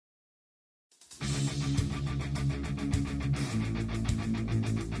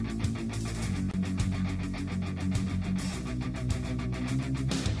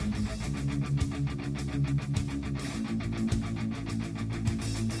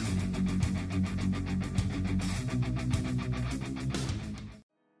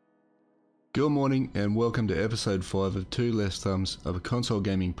Good morning and welcome to episode 5 of Two Less Thumbs of a console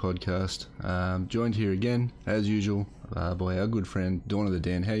gaming podcast. Joined here again, as usual, by our good friend Dawn of the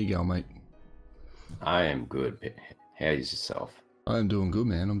Den. How you going, mate? I am good. How's yourself? I'm doing good,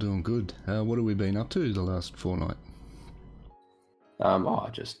 man. I'm doing good. What have we been up to the last fortnight?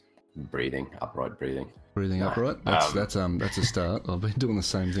 Just breathing, upright breathing. Breathing upright? That's a start. I've been doing the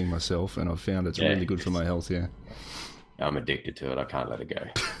same thing myself, and I've found it's really good for my health. Yeah, I'm addicted to it. I can't let it go.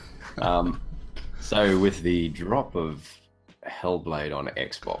 So with the drop of Hellblade on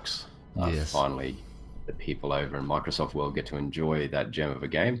Xbox, Yes. finally the people over in Microsoft World get to enjoy that gem of a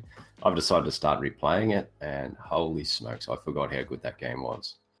game. I've decided to start replaying it, and holy smokes, I forgot how good that game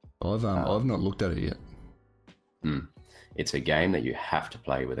was. I've not looked at it yet. It's a game that you have to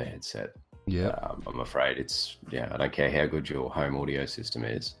play with a headset. Yeah. I'm afraid I don't care how good your home audio system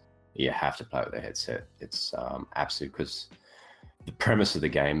is, you have to play with a headset. It's absolute, because the premise of the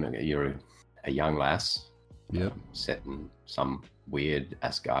game, you're a young lass, Yep. set in some weird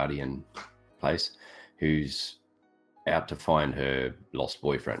Asgardian place, who's out to find her lost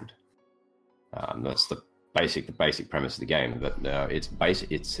boyfriend. That's the basic premise of the game. But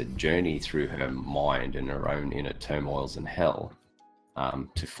it's a journey through her mind and her own inner turmoils and hell,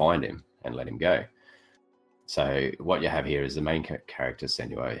 to find him and let him go. So what you have here is the main character,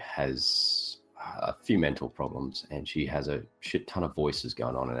 Senua, has a few mental problems, and she has a shit ton of voices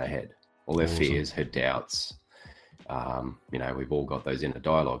going on in her head. All her fears, her doubts. We've all got those inner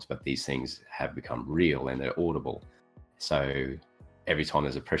dialogues, but these things have become real and they're audible. So every time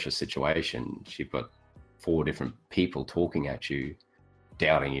there's a pressure situation, you've got 4 different people talking at you,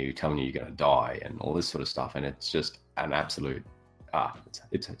 doubting you, telling you you're going to die, and all this sort of stuff. And it's just an absolute.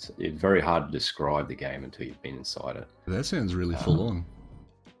 It's very hard to describe the game until you've been inside it. That sounds really full on.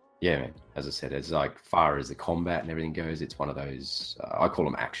 Yeah, man. As I said, as like far as the combat and everything goes, it's one of those, I call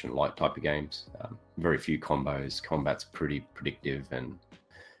them action light type of games. Very few combos. Combat's pretty predictive and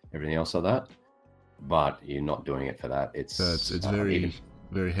everything else like that. But you're not doing it for that. It's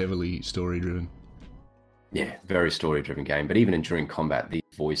very heavily story driven. Yeah, very story driven game. But even during combat, these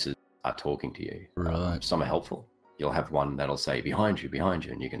voices are talking to you. Right. Some are helpful. You'll have one that'll say behind you,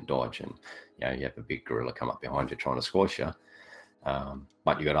 and you can dodge, and you have a big gorilla come up behind you trying to squash you.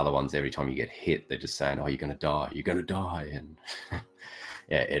 But you got other ones, every time you get hit, they're just saying, "Oh, you're gonna die," and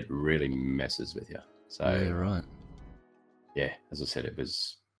yeah, it really messes with you. So Yeah, right. yeah, as I said, it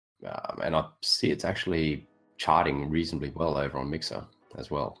was, and I see it's actually charting reasonably well over on Mixer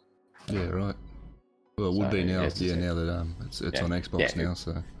as well. Yeah, right. Well, it would be now. yes, Yeah, now that it's on Xbox now.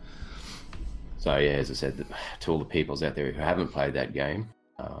 So yeah, as I said, to all the peoples out there who haven't played that game,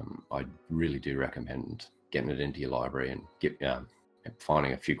 I really do recommend getting it into your library and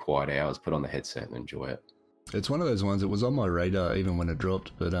finding a few quiet hours, put on the headset and enjoy it. It's one of those ones that was on my radar even when it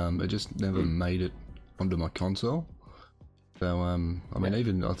dropped, but it just never made it onto my console. So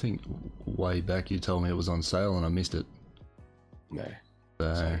even I think way back you told me it was on sale and I missed it. No.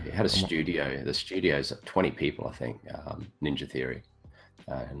 So it had a studio. The studio's 20 people, I think. Ninja Theory.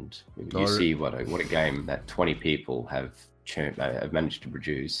 And you see what a game that 20 people have managed to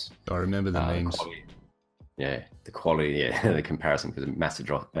produce. I remember the names. The quality, the comparison, because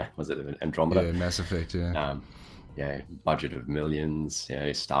was it Andromeda? Yeah, Mass Effect, yeah. Budget of millions,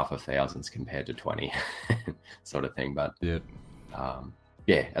 staff of thousands compared to 20, sort of thing. But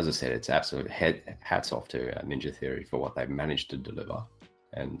as I said, it's absolute hats off to Ninja Theory for what they've managed to deliver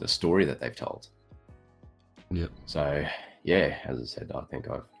and the story that they've told. Yep. So as I said, I think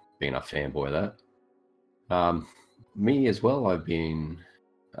I've been a fanboy of that. Me as well, I've been,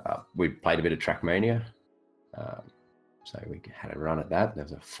 we played a bit of Trackmania. So we had a run at that. That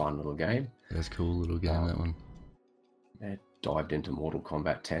was a fun little game. That's a cool little game, that one. Dived into Mortal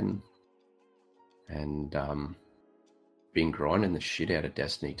Kombat 10 and been grinding the shit out of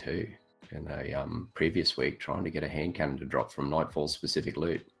Destiny 2 in a previous week, trying to get a hand cannon to drop from Nightfall's specific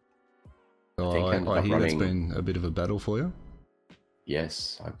loot. I hear that's been a bit of a battle for you.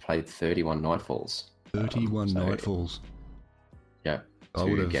 Yes, I played 31 Nightfalls. 31 Nightfalls. Yeah,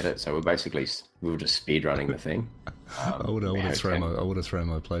 to get it. So we were just speedrunning the thing. I would have thrown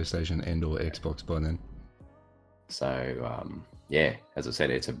my PlayStation and or Xbox by then. So as I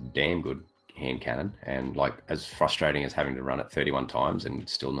said, it's a damn good hand cannon, and like as frustrating as having to run it 31 times and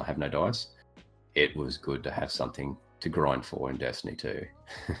still not have no dice, it was good to have something to grind for in Destiny 2,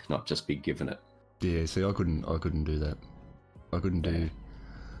 not just be given it. Yeah, see, I couldn't do that. I couldn't do.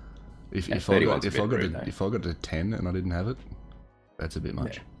 If I got to 10 and I didn't have it, that's a bit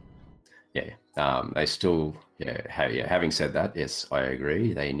much. They still, having said that, yes, I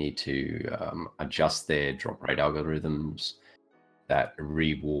agree. They need to adjust their drop rate algorithms that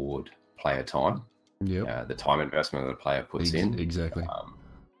reward player time, Yep. the time investment that the player puts in. Exactly.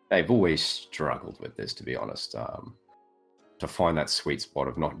 They've always struggled with this, to be honest, to find that sweet spot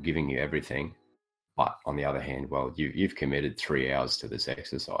of not giving you everything. But on the other hand, well, you've committed 3 hours to this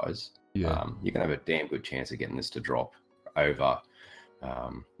exercise. Yeah. You're going to have a damn good chance of getting this to drop over.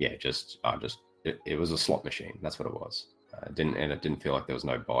 It was a slot machine. That's what it was. It didn't feel like there was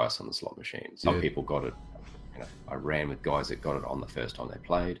no bias on the slot machine. Some people got it. I ran with guys that got it on the first time they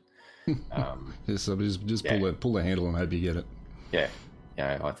played. So just pull the handle and hope you get it. Yeah.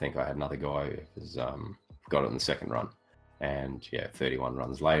 I think I had another guy who's got it in the second run, and 31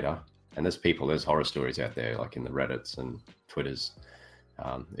 runs later. And there's horror stories out there, like in the Reddits and Twitters.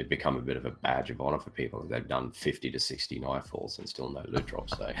 It'd become a bit of a badge of honor for people. They've done 50 to 60 nightfalls and still no loot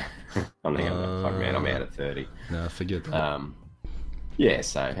drops. So I'm thinking, fuck man, I'm out at 30. No, forget that.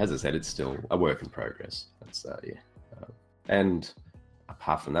 So as I said, it's still a work in progress. That's and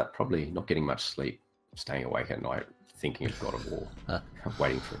apart from that, probably not getting much sleep, staying awake at night, thinking of God of War,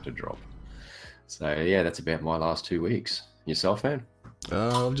 waiting for it to drop. So that's about my last 2 weeks. Yourself, man?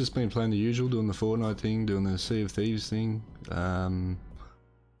 I've just been playing the usual, doing the Fortnite thing, doing the Sea of Thieves thing,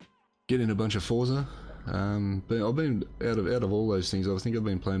 getting a bunch of Forza. But I've been out of all those things. I think I've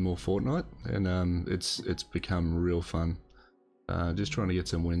been playing more Fortnite, and it's become real fun. Just trying to get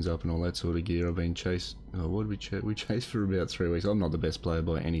some wins up and all that sort of gear. I've been chased. What did we chased for about 3 weeks? I'm not the best player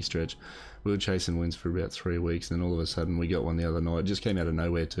by any stretch. We were chasing wins for about 3 weeks, and then all of a sudden we got one the other night. It just came out of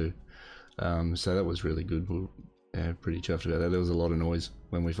nowhere too. So that was really good. Pretty chuffed about that. There was a lot of noise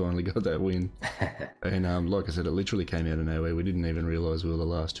when we finally got that win. And like I said, it literally came out of nowhere. We didn't even realise we were the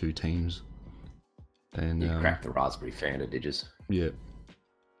last two teams. And you cracked the Raspberry Founder, did you? Yeah.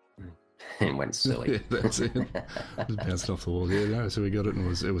 And went silly. Yeah, that's it. It was bouncing off the walls. Yeah, no, so we got it and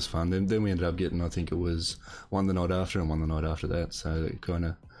it was fun. Then we ended up getting, I think it was one the night after and one the night after that. So it kind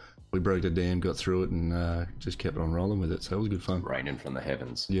of, we broke the dam, got through it, and just kept on rolling with it. So it was good fun. Raining from the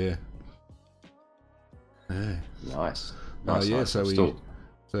heavens. Yeah. Yeah. Nice. So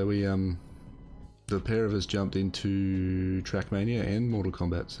we the pair of us jumped into Trackmania and Mortal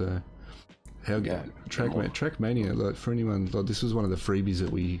Kombat. So Trackmania, like for anyone, like this was one of the freebies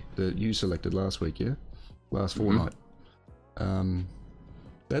that you selected last week, last fortnight.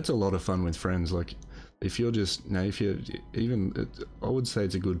 That's a lot of fun with friends. Like if you're just I would say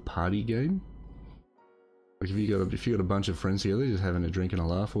it's a good party game. Like if you got a bunch of friends together, just having a drink and a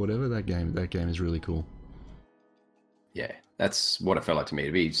laugh or whatever, that game is really cool. Yeah, that's what it felt like to me.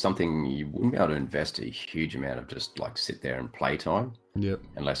 It'd be something you wouldn't be able to invest a huge amount of just like sit there and play time. Yep.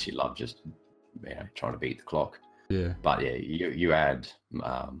 Unless you love just trying to beat the clock. Yeah. But you add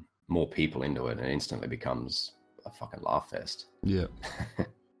more people into it and it instantly becomes a fucking laugh fest. Yeah.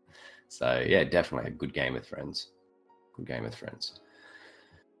 So definitely a good game with friends.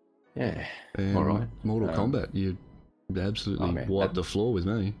 Yeah. And all right. Mortal Kombat, you absolutely wiped the floor with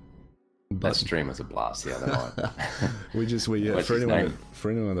me. That stream was a blast the other night.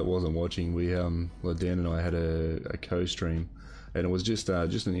 For anyone that wasn't watching, we Dan and I had a co-stream, and it was just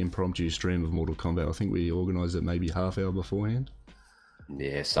an impromptu stream of Mortal Kombat. I think we organised it maybe half hour beforehand.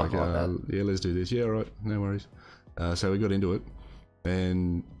 Yeah, something like that. Yeah, let's do this. Yeah, right, no worries. So we got into it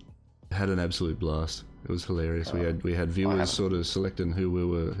and had an absolute blast. It was hilarious. We had viewers sort of selecting who we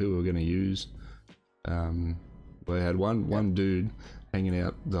were going to use. We had one dude hanging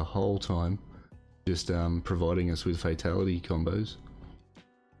out the whole time, just providing us with fatality combos.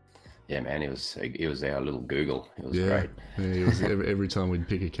 Yeah, man, it was our little Google. It was great. Yeah, it was every time we'd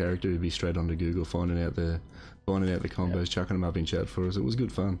pick a character, it'd be straight onto Google, finding out the combos, chucking them up in chat for us. It was good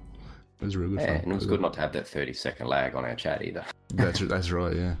fun. It was real good fun. And it was good not to have that 30-second lag on our chat either. That's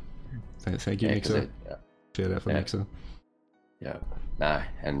right. Yeah. Thank you, Mixer. Shout out for Mixer. Yeah. No,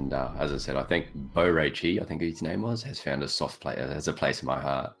 and as I said, I think Bo Ray Chi, I think his name was, has found has a place in my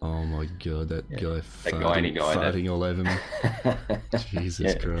heart. Oh my god, that guy farting all over me.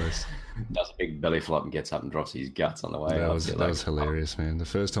 Jesus Christ. Does a big belly flop and gets up and drops his guts on the way. That was hilarious, man. The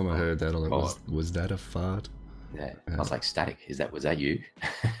first time I heard that, I was that a fart? Yeah. I was like, Static, was that you?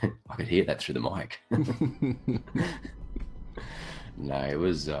 I could hear that through the mic. No, it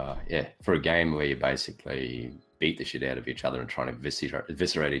was for a game where you basically beat the shit out of each other and trying to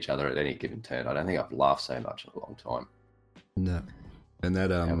eviscerate each other at any given turn. I don't think I've laughed so much in a long time. No, and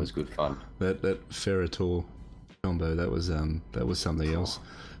that was good fun. That Ferrator combo, that was something else.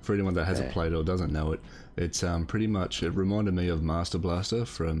 For anyone that hasn't played or doesn't know it, it's pretty much, it reminded me of Master Blaster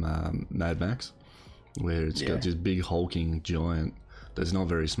from Mad Max, where it's got this big hulking giant that's not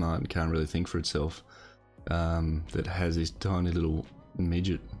very smart and can't really think for itself, that has this tiny little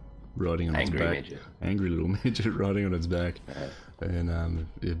midget riding on its back. Angry little midget riding on its back. And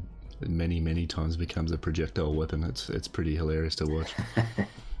many times becomes a projectile weapon. It's pretty hilarious to watch.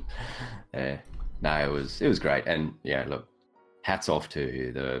 Yeah, no, it was great, and yeah, look, hats off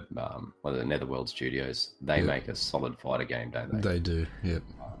to the the Netherworld Studios. They make a solid fighter game, don't they? They do, yep.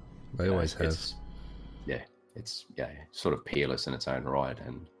 They always have. It's sort of peerless in its own right,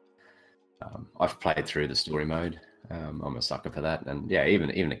 and I've played through the story mode. I'm a sucker for that, and yeah,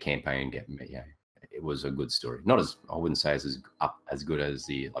 even a campaign game, it was a good story. Not as, I wouldn't say as good as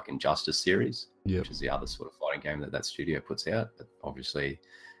the like Injustice series, which is the other sort of fighting game that studio puts out. But obviously,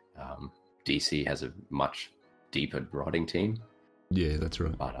 DC has a much deeper writing team. Yeah, that's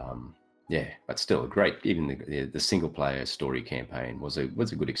right. But but still a great. Even the single player story campaign was a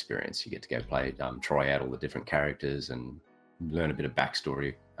good experience. You get to go play, try out all the different characters and learn a bit of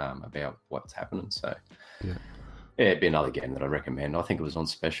backstory about what's happening. So yeah, it'd be another game that I recommend. I think it was on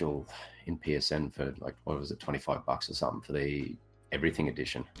special in PSN for like, what was it, $25 or something for the Everything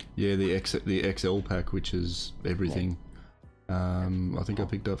edition. Yeah, the XL pack, which is everything. Yeah. I think I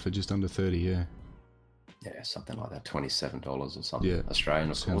picked up for just under 30. Yeah. Yeah, something like that, $27 or something. Yeah,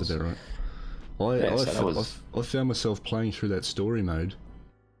 Australian, of course. Sounds about right. I found myself playing through that story mode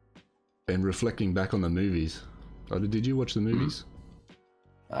and reflecting back on the movies. Did you watch the movies?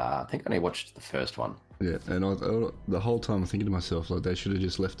 I think I only watched the first one. Yeah, and the whole time I'm thinking to myself, like, they should have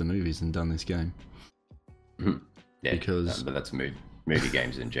just left the movies and done this game. Yeah, because but that's movie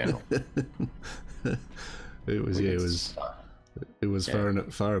games in general. It was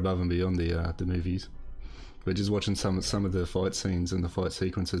far above and beyond the movies. But just watching some of the fight scenes and the fight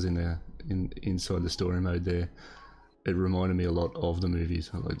sequences inside the story mode there, it reminded me a lot of the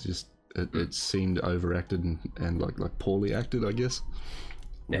movies. Like it seemed overacted and like poorly acted, I guess.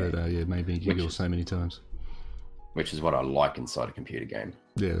 Yeah. But it made me giggle so many times. Which is what I like inside a computer game.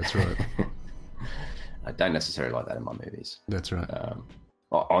 Yeah, that's right. I don't necessarily like that in my movies. That's right.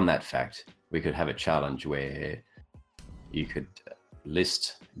 On that fact, we could have a challenge where you could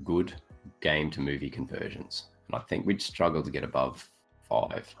list good game to movie conversions, and I think we'd struggle to get above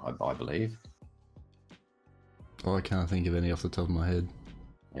 5. I believe. I can't think of any off the top of my head.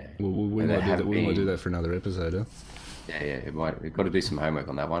 Yeah, we might do that for another episode, huh? Yeah. We've got to do some homework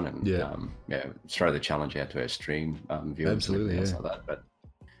on that one, and throw the challenge out to our stream viewers. Absolutely, and like that. But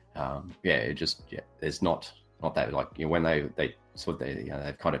there's not that, like, when they they've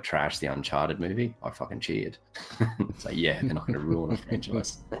kind of trashed the Uncharted movie. I fucking cheered. It's like, yeah, they're not going to ruin a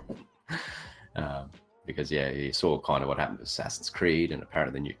franchise. Because you saw kind of what happened with Assassin's Creed, and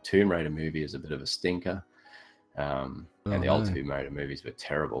apparently the new Tomb Raider movie is a bit of a stinker. And the old Tomb Raider movies were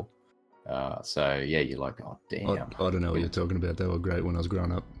terrible. So you're like, oh damn. I don't know what you're talking about. They were great when I was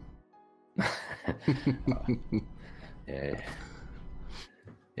growing up. Yeah.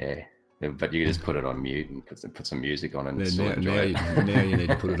 But you just put it on mute and put some music on, and now you need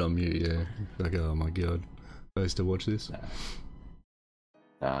to put it on mute. Yeah, like, oh my god, I used to watch this.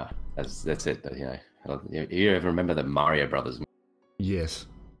 That's it. You ever remember the Mario Brothers? Yes,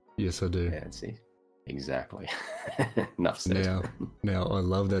 I do. Yeah, see, exactly. Enough said. Now I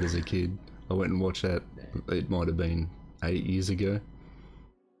love that as a kid. I went and watched that. It might have been 8 years ago.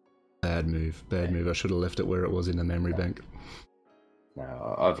 Bad move. I should have left it where it was in the memory bank.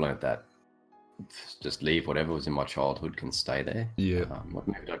 No, I've learned that. Just leave whatever was in my childhood can stay there. Yeah. What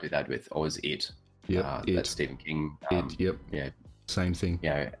movie did I do that with? Oh, it was It. Yeah. That Stephen King. Yep. Yeah. Same thing.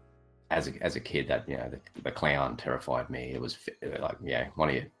 As a kid, that the clown terrified me. It was like one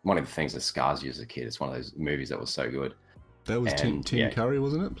of the things that scars you as a kid. It's one of those movies that was so good. That was Tim Curry,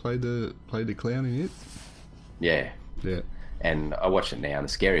 wasn't it? Played the clown in it. Yeah. Yeah. And I watched it now, and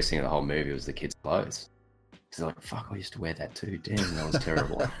the scariest thing of the whole movie was the kid's clothes. Because like, fuck, I used to wear that too. Damn, that was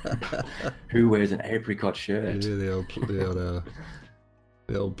terrible. Who wears an apricot shirt? Yeah, the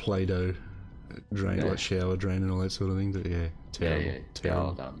old Play-Doh drain, like shower drain and all that sort of thing. But terrible. The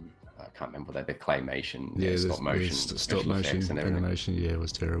old, I can't remember that. The claymation, stop motion, animation. Yeah, it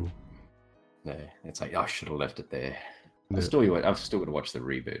was terrible. Yeah, it's like, I should have left it there. I've still got to watch the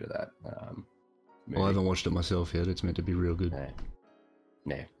reboot of that. I haven't watched it myself yet. It's meant to be real good.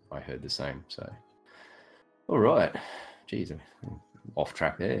 Yeah, I heard the same. So. All right, jeez, off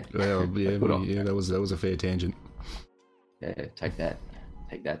track there. Well, that was a fair tangent. Yeah, take that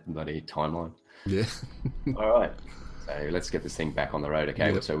bloody timeline. Yeah. All right, so let's get this thing back on the road.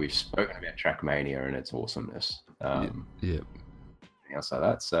 Okay, so we've spoken about Trackmania and its awesomeness. Outside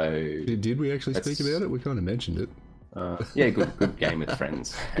that, so did we actually speak about it? We kind of mentioned it. Good game with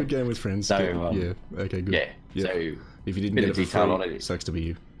friends. Good game with friends. So okay, good. Yeah. So if you didn't get it for free, on it sucks to be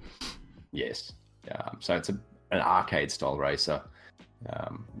you. Yes. So it's an arcade style racer.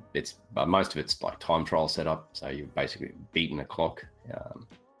 Most of it's like time trial setup. So you're basically beating a clock.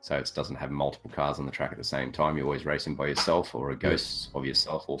 so it doesn't have multiple cars on the track at the same time. You're always racing by yourself or a ghost of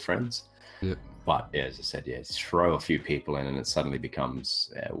yourself or friends. Yep. But yeah, as I said, throw a few people in and it suddenly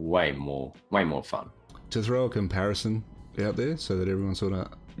becomes way more fun. To throw a comparison out there so that everyone sort of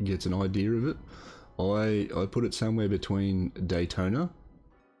gets an idea of it, I put it somewhere between Daytona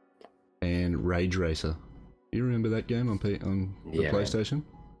and Rage Racer. You remember that game on the PlayStation? Man.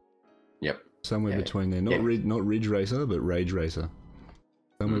 Yep. Somewhere between there, not Ridge Racer, but Rage Racer.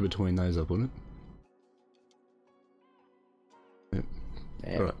 Somewhere between those, I put it. Yep.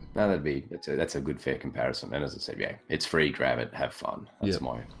 Yeah. All right. No, that's a good fair comparison. And as I said, it's free, grab it, have fun. That's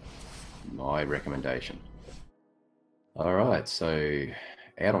my recommendation. All right, so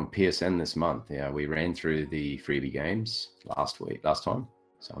out on PSN this month, we ran through the freebie games last time,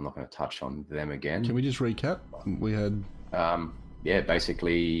 so I'm not going to touch on them again. Can we just recap? We had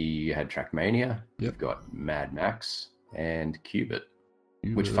basically you had Trackmania, you've got Mad Max and Qubit,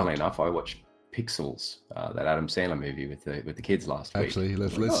 which funnily enough I watched Pixels, that Adam Sandler movie with the kids last week. Actually,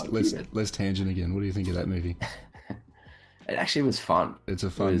 let's tangent again. What do you think of that movie? It actually was fun. It's a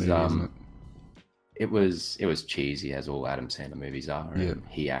fun movie, isn't it? It was cheesy, as all Adam Sandler movies are, and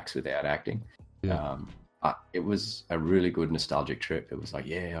he acts without acting. Yeah. It was a really good nostalgic trip. It was like,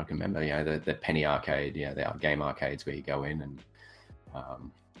 I can remember, the penny arcade, the game arcades where you go in and,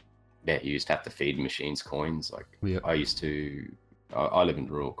 you used to have to feed machines coins. Like I live in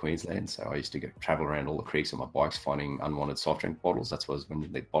rural Queensland, so I used to travel around all the creeks on my bikes finding unwanted soft drink bottles. That was when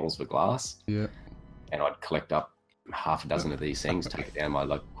the bottles were glass. Yeah. And I'd collect up half a dozen of these things, take it down my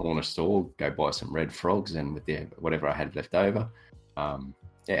local corner store, go buy some Red Frogs, and with whatever I had left over,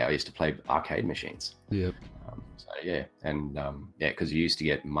 I used to play arcade machines. Yep. Because you used to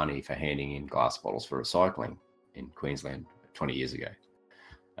get money for handing in glass bottles for recycling in Queensland 20 years ago.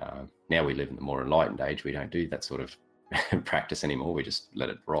 Now we live in the more enlightened age. We don't do that sort of practice anymore. We just let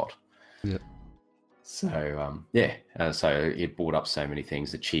it rot. Yep. So so it brought up so many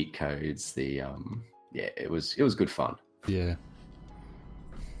things: the cheat codes, it was good fun. Yeah.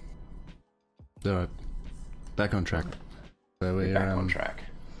 All right. Back on track. So we're back on track.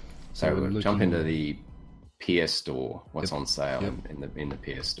 So we'll jump into the PS Store. What's on sale in the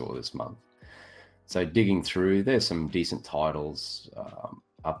PS Store this month? So digging through, there's some decent titles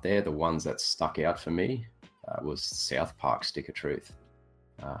up there. The ones that stuck out for me was South Park Stick of Truth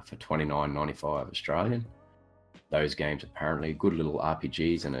for $29.95 Australian. Those games apparently good little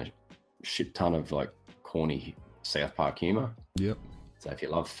RPGs and a shit ton of corny South Park humor. Yep. So if you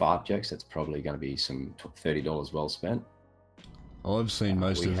love fart jokes, it's probably going to be some $30 well spent. I've seen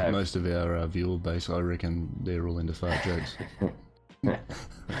most of our viewer base. I reckon they're all into fart jokes.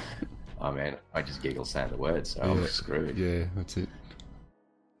 Oh man, I just giggle saying the words, so I'm screwed. Yeah, that's it.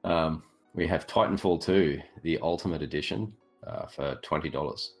 We have Titanfall 2, the Ultimate Edition, for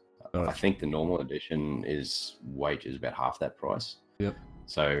 $20. Right. I think the normal edition is about half that price. Yep.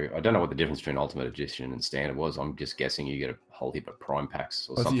 So I don't know what the difference between Ultimate Edition and Standard was. I'm just guessing you get a whole heap of Prime packs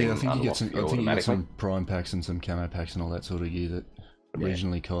or something. I think you get some Prime packs and some camo packs and all that sort of gear that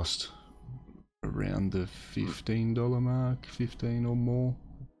originally cost around the $15 mark, 15 or more.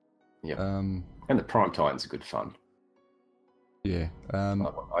 Yeah. And the Prime Titans are good fun. Yeah.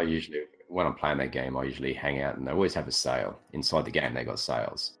 I usually, when I'm playing that game, I usually hang out and they always have a sale. Inside the game, they got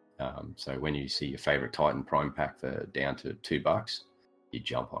sales. So when you see your favorite Titan Prime pack for down to $2, you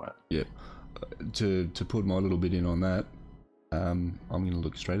jump on it. Yeah. To put my little bit in on that, I'm going to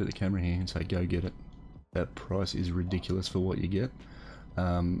look straight at the camera here and say, go get it. That price is ridiculous for what you get.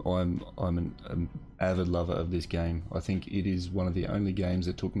 I'm an avid lover of this game. I think it is one of the only games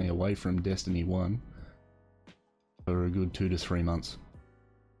that took me away from Destiny 1 for a good 2 to 3 months.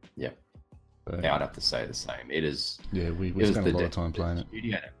 Yeah. So, yeah, I'd have to say the same. It is. Yeah, we spent a lot of time playing it.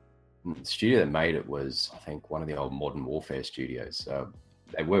 The studio that made it was, I think, one of the old Modern Warfare studios.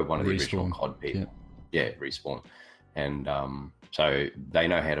 They were one of the original COD people. Yeah, Respawn. And so they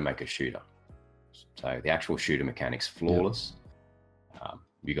know how to make a shooter. So the actual shooter mechanics flawless. Yep.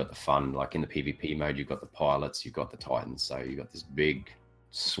 You got the fun, like in the PvP mode, you've got the pilots, you've got the Titans. So you got this big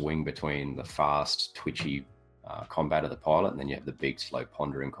swing between the fast, twitchy combat of the pilot, and then you have the big, slow,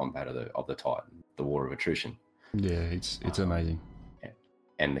 pondering combat of the Titan, the War of Attrition. Yeah, it's amazing.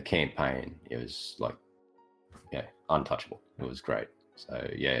 And the campaign, it was untouchable. It was great. So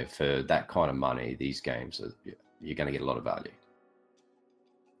yeah, for that kind of money, these games you're going to get a lot of value.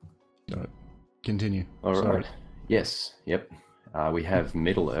 All right, continue. All right. Yes. Yep. We have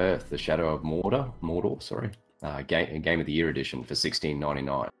Middle Earth: The Shadow of Mordor. Sorry, Game of the Year edition for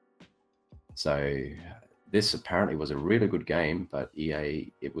 $16.99. So this apparently was a really good game, but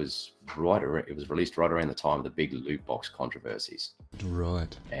EA, it was released right around the time of the big loot box controversies,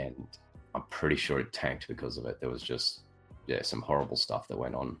 Right. and I'm pretty sure it tanked because of it. There was just some horrible stuff that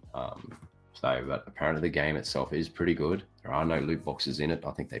went on. But apparently the game itself is pretty good. There are no loot boxes in it.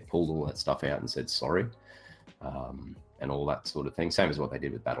 I think they pulled all that stuff out and said sorry, and all that sort of thing. Same as what they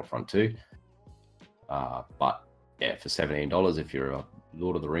did with Battlefront 2. But yeah, for $17, if you're a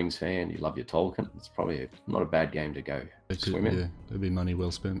Lord of the Rings fan, you love your Tolkien, it's probably not a bad game to go swim in. Yeah, it'd be money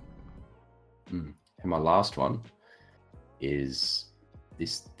well spent. And my last one is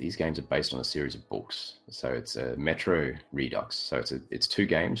these games are based on a series of books. So it's a Metro Redux. So it's 2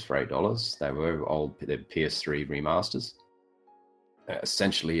 games for $8. They were they're PS3 remasters.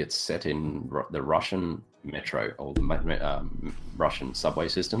 Essentially, it's set in the Russian metro or the Russian subway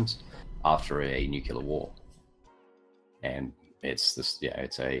systems after a nuclear war, and it's this. Yeah,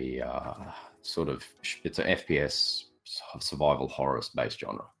 it's a it's an FPS survival horror based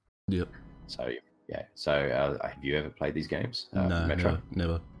genre. Yep. So yeah. So have you ever played these games? No, Metro?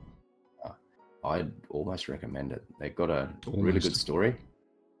 never. I'd almost recommend it. They've got a really good story.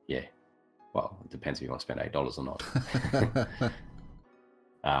 Yeah. Well, it depends if you want to spend $8 or not.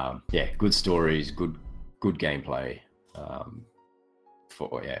 Yeah, good stories, good gameplay.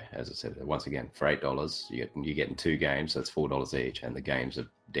 As I said, once again, for $8, you're getting 2 games, so it's $4 each, and the games are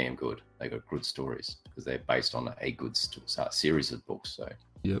damn good. They got good stories because they're based on a good series of books. So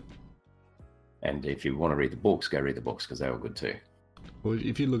yep. And if you want to read the books, go read the books because they're all good too. Well,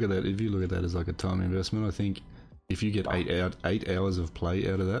 if you look at that as like a time investment, I think if you get 8 hours of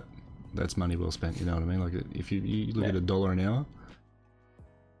play out of that, that's money well spent. You know what I mean? Like if you look at $1 an hour,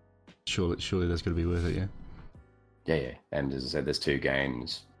 surely that's going to be worth it. Yeah. Yeah. And as I said, there's 2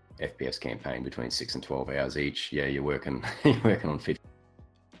 games, FPS campaign between 6 and 12 hours each. Yeah, you're working on 50.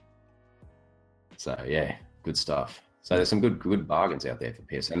 So yeah, good stuff. So there's some good bargains out there for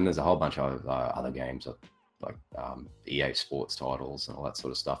PS, and there's a whole bunch of other games like EA Sports titles and all that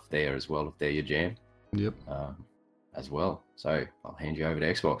sort of stuff there as well, if they're your jam. Yep. As well. So I'll hand you over to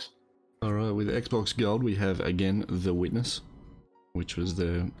Xbox. All right, with Xbox Gold, we have again The Witness, which was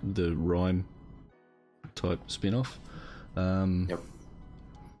the Rime type spin-off. Yep.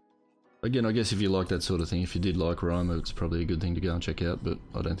 Again, I guess if you like that sort of thing, if you did like Rime, it's probably a good thing to go and check out. But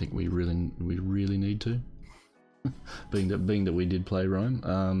I don't think we really need to, being that we did play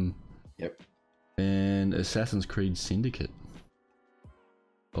Rime. Yep. And Assassin's Creed Syndicate.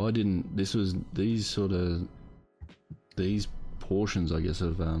 I didn't. This was these portions, I guess,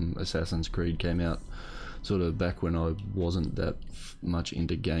 of Assassin's Creed came out sort of back when I wasn't that much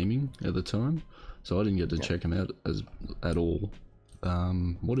into gaming at the time, so I didn't get to check them out at all.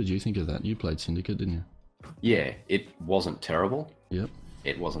 What did you think of that? You played Syndicate, didn't you? Yeah, it wasn't terrible. Yep.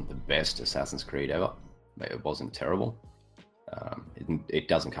 It wasn't the best Assassin's Creed ever, but it wasn't terrible. It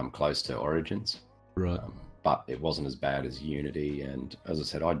doesn't come close to Origins. Right. But it wasn't as bad as Unity, and as I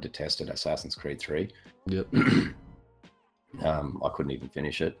said, I detested Assassin's Creed 3. Yep. I couldn't even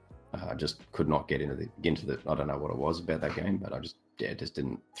finish it. I just could not get into the. I don't know what it was about that game, but I just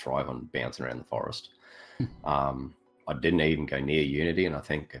didn't thrive on bouncing around the forest. I didn't even go near Unity, and I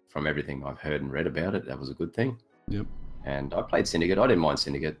think from everything I've heard and read about it, that was a good thing. Yep. And I played Syndicate. I didn't mind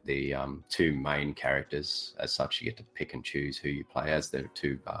Syndicate. The 2 main characters, as such, you get to pick and choose who you play as. They're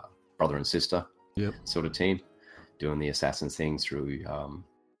 2 brother and sister. Yep. Sort of team doing the assassin thing through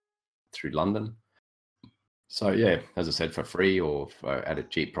London. So yeah, as I said, for free or at a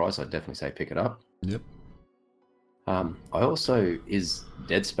cheap price, I'd definitely say pick it up. Yep. Is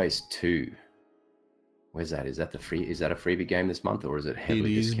Dead Space 2. Where's that? Is that a freebie game this month, or is it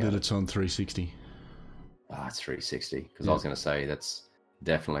heavily discounted? It is, but it's on 360. It's 360. Because I was going to say that's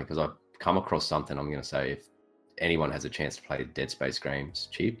definitely, because I've come across something. I'm going to say if anyone has a chance to play Dead Space games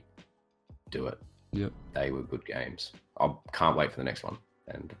cheap, do it. Yep. They were good games. I can't wait for the next one.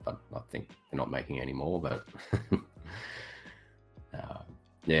 But I think they're not making any more. But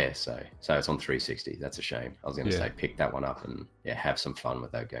yeah, so it's on 360. That's a shame. I was going to say pick that one up and have some fun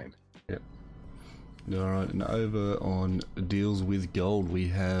with that game. Yep. All right, and over on Deals with Gold, we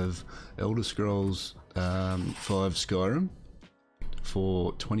have Elder Scrolls 5 Skyrim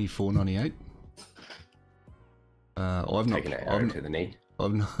for $24.98. To the knee.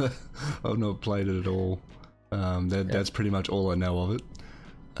 I've not played it at all. That's pretty much all I know of it.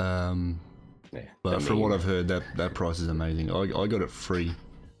 But from what I've heard, that price is amazing. I got it free.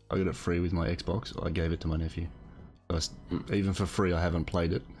 I got it free with my Xbox. I gave it to my nephew. Even for free, I haven't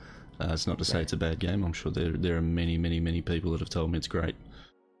played it. It's not to say it's a bad game. I'm sure there are many people that have told me it's great.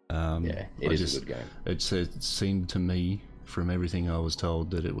 It is a good game. It seemed to me from everything I was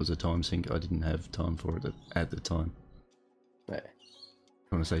told that it was a time sink, I didn't have time for it at the time. Yeah.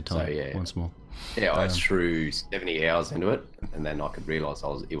 I want to say time once more. Yeah, I threw 70 hours into it, and then I could realise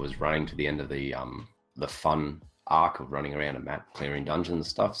it was running to the end of the fun arc of running around a map, clearing dungeons and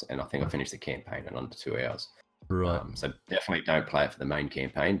stuff, and I think I finished the campaign in under 2 hours. Right. So definitely don't play it for the main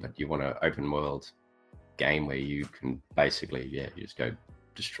campaign, but you want an open world game where you can basically, you just go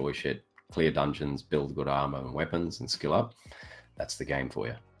destroy shit, clear dungeons, build good armor and weapons, and skill up. That's the game for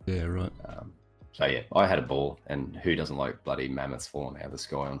you. Yeah, right. So yeah, I had a ball, and who doesn't like bloody mammoths falling out of the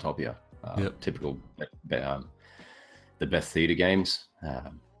sky on top of you? Typical the Beth Theater games.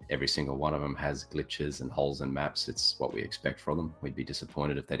 Every single one of them has glitches and holes in maps. It's what we expect from them. We'd be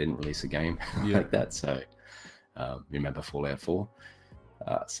disappointed if they didn't release a game like that. So remember Fallout 4.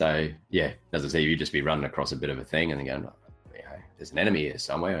 So yeah, as I say, you just be running across a bit of a thing and then going, there's an enemy here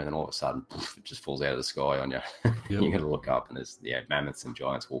somewhere, and then all of a sudden it just falls out of the sky on you. You got to look up, and there's mammoths and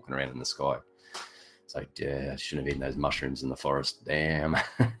giants walking around in the sky. It's like, I shouldn't have eaten those mushrooms in the forest. Damn.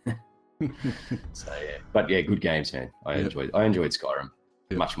 So yeah, but yeah, good games, man. I enjoyed Skyrim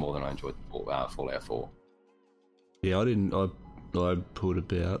much more than I enjoyed Fallout 4. Yeah, I didn't. I put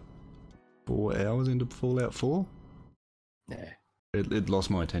about 4 hours into Fallout 4. Yeah, it lost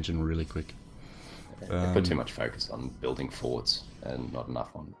my attention really quick. They put too much focus on building forts and not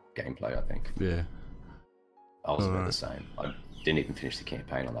enough on gameplay, I think. Yeah, I was about the same. I didn't even finish the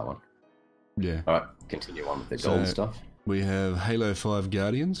campaign on that one. Yeah. All right, continue on with the gold stuff. We have Halo 5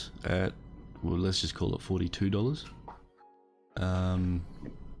 Guardians at, well, let's just call it $42. I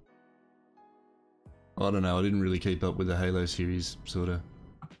don't know. I didn't really keep up with the Halo series sort of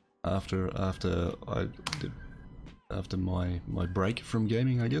after my break from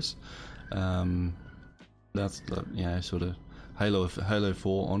gaming, I guess. That's sort of Halo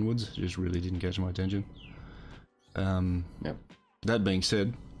 4 onwards just really didn't catch my attention. That being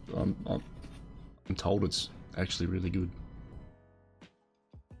said, I'm told it's actually really good.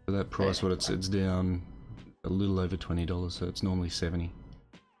 For that price, it's down a little over $20, so it's normally $70 at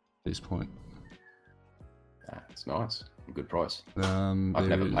this point. That's nice. Good price. I've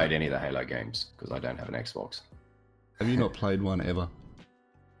never played any of the Halo games because I don't have an Xbox. Have you not played one ever?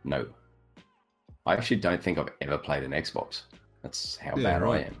 No. I actually don't think I've ever played an Xbox. That's how bad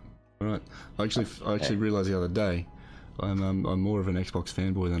I am. Right. I actually realised the other day I'm more of an Xbox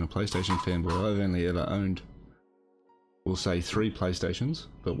fanboy than a PlayStation fanboy. I've only ever owned, we'll say, 3 PlayStations,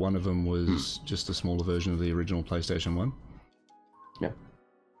 but one of them was just a smaller version of the original PlayStation 1. Yep.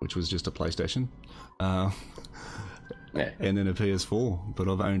 Which was just a PlayStation. And then a PS4, but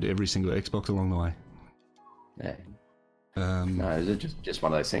I've owned every single Xbox along the way. Yeah. No, is it just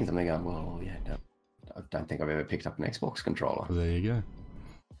one of those things? I'm thinking, well, yeah, no, I don't think I've ever picked up an Xbox controller. Well, there you go.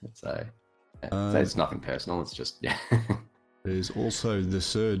 So it's nothing personal. It's just There's also the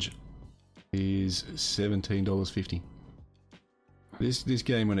Surge is $17.50. This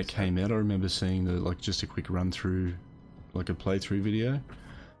game, when it came out, I remember seeing just a quick run through, like a playthrough video.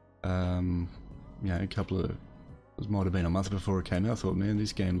 A couple of, it might have been a month before it came out. I thought, man,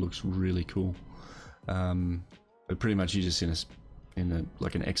 this game looks really cool. But pretty much you're just in a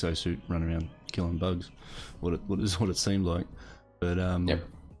like an exosuit running around killing bugs. What it seemed like. But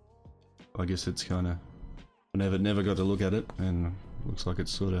I guess it's kind of, I never got to look at it, and looks like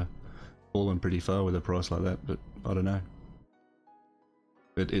it's sort of fallen pretty far with a price like that. But I don't know.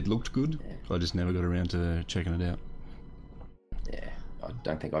 It looked good. I just never got around to checking it out. Yeah, I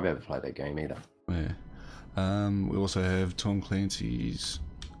don't think I've ever played that game either. Yeah. We also have Tom Clancy's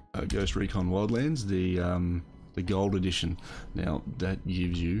Ghost Recon Wildlands, the gold edition. Now that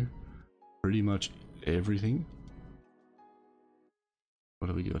gives you pretty much everything. What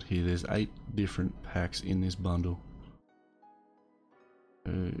have we got here? There's 8 different packs in this bundle.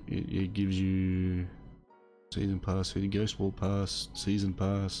 It gives you Season Pass, Ghost Wall Pass, Season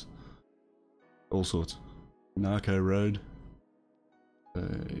Pass, all sorts. Narco Road.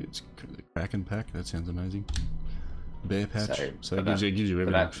 It's the Kraken Pack. That sounds amazing. Bear Patch. So it gives you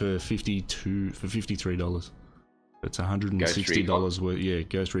everything for $53. It's $160 worth. Yeah,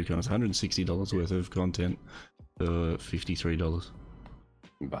 Ghost Recon. It's $160 worth of content for $53.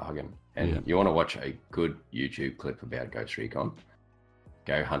 Bargain. And you want to watch a good YouTube clip about Ghost Recon?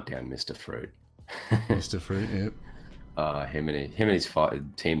 Go hunt down Mr. Fruit. Mr. Fruit, yep. Him and his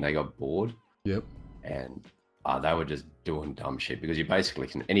team, they got bored. Yep. And they were just doing dumb shit, because you basically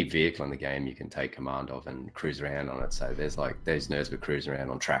can, any vehicle in the game you can take command of and cruise around on it. So there's nerds were cruising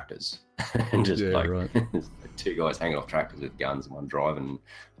around on tractors and just right. 2 guys hanging off tractors with guns and one driving,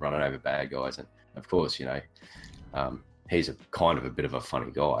 running over bad guys. And of course, he's a kind of a bit of a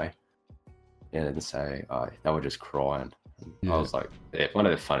funny guy. And so they were just crying. Yeah. I was like, one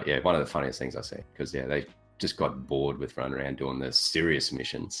of the funniest things I see, because they just got bored with running around doing the serious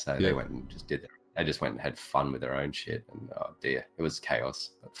missions, so they went and just did. They just went and had fun with their own shit, and oh dear, it was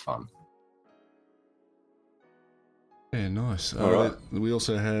chaos but fun. Yeah, nice. All right. We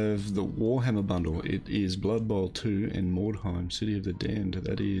also have the Warhammer bundle. It is Blood Bowl 2 and Mordheim, City of the Damned.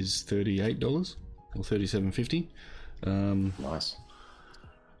 That is $38 or $37.50. Nice.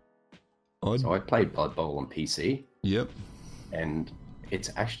 So I played Blood Bowl on PC. Yep. And it's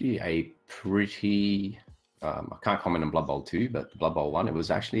actually a pretty... I can't comment on Blood Bowl 2, but Blood Bowl 1, it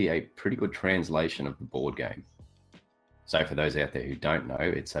was actually a pretty good translation of the board game. So for those out there who don't know,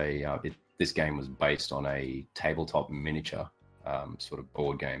 it's this game was based on a tabletop miniature sort of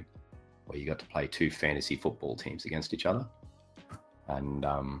board game where you got to play two fantasy football teams against each other. And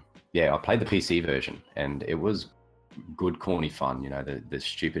I played the PC version, and it was good, corny fun. You know, the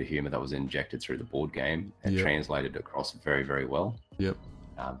stupid humor that was injected through the board game and translated across very, very well. Yep.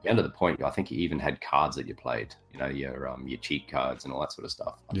 Down to the point, I think you even had cards that you played. You know, your cheat cards and all that sort of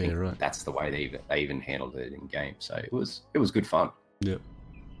stuff. I think right. That's the way they even handled it in game. So it was good fun. Yep.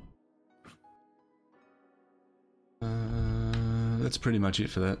 That's pretty much it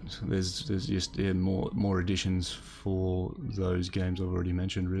for that. There's just more additions for those games I've already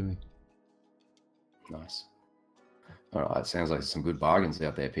mentioned, really. Nice. All right, sounds like some good bargains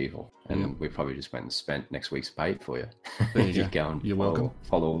out there, people. And we probably just went and spent next week's bait for you. There you go and You're welcome.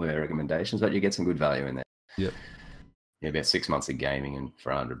 Follow all their recommendations, but you get some good value in there. Yep. Yeah, about 6 months of gaming and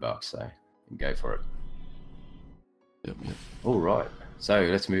for $100, so go for it. Yep. All right, so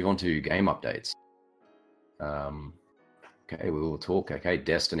let's move on to game updates. Okay, we will talk. Okay,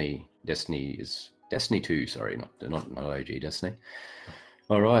 Destiny is Destiny 2. Sorry, not OG Destiny.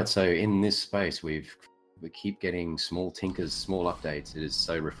 All right, so in this space, we keep getting small tinkers, small updates. It is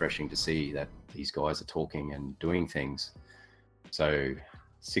so refreshing to see that these guys are talking and doing things. So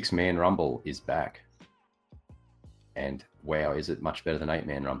 6-man Rumble is back, and wow, is it much better than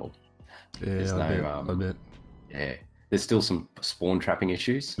 8-man Rumble? Yeah, I bet. Yeah, there's still some spawn trapping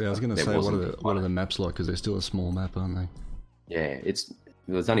issues. Yeah, I was going to say, what are the maps like? Because they're still a small map, aren't they? Yeah,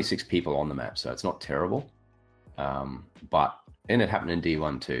 there's only 6 people on the map, so it's not terrible. But and it happened in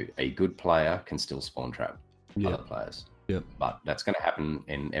D1 too. A good player can still spawn trap other players. Yep. But that's going to happen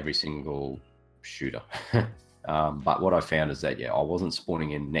in every single shooter. But what I found is that I wasn't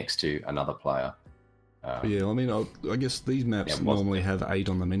spawning in next to another player. Yeah, I mean, I guess these maps normally have 8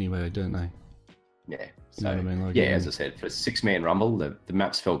 on them anyway, don't they? Yeah. So, you know what I mean? Like, as I said, for a 6-man Rumble, the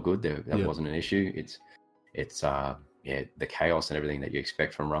maps felt good. That wasn't an issue. It's the chaos and everything that you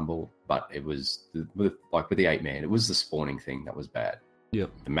expect from Rumble, but it was with the 8-man, it was the spawning thing that was bad.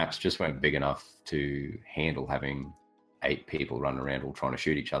 Yep. The maps just weren't big enough to handle having 8 people running around all trying to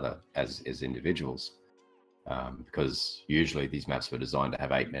shoot each other as individuals, because usually these maps were designed to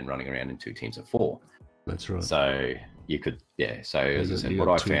have 8 men running around in 2 teams of 4. That's right. So you could, So as I said, what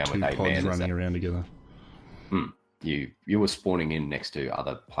I found with 8 men running around together. You were spawning in next to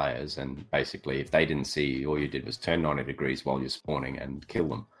other players, and basically if they didn't see you, all you did was turn 90 degrees while you're spawning and kill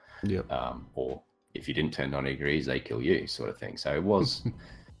them. Yep. Or if you didn't turn 90 degrees, they kill you, sort of thing. So it was,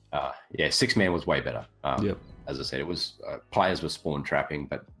 6-man was way better. Yep. As I said, it was players were spawn trapping,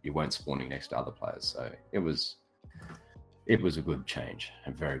 but you weren't spawning next to other players. So it was a good change,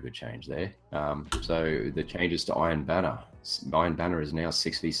 a very good change there. So the changes to Iron Banner. Iron Banner is now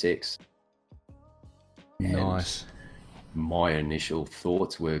 6v6. Nice. And my initial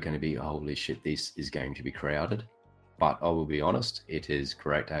thoughts were going to be, holy shit, this is going to be crowded. But I will be honest, it is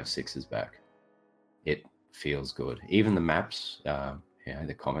great to have 6s back. It feels good. Even the maps,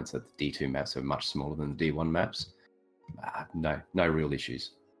 the comments that the D2 maps are much smaller than the D1 maps. No real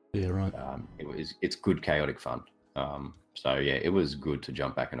issues. Yeah, right. It's good chaotic fun. It was good to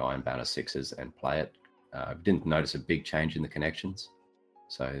jump back in Iron Banner 6s and play it. Didn't notice a big change in the connections.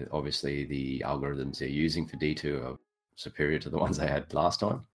 So obviously the algorithms they're using for D2 are superior to the ones they had last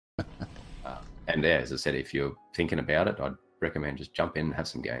time. And as I said, if you're thinking about it, I'd recommend just jump in and have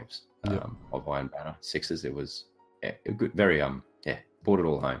some games of Iron Banner 6s. It was good, very brought it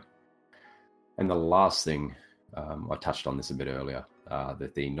all home. And the last thing, I touched on this a bit earlier,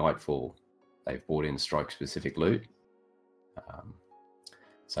 that the Nightfall, they've brought in strike specific loot.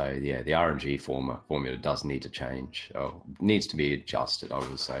 The RNG formula does need to change, or needs to be adjusted, I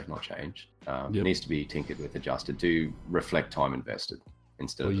would say, not changed. Needs to be tinkered with, adjusted to reflect time invested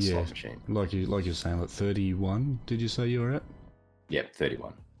instead of the slot machine. Like you're saying, like 31, did you say you were at? Yep,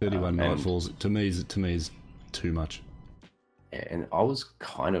 31. 31 Nightfalls, to me is too much. Yeah, and I was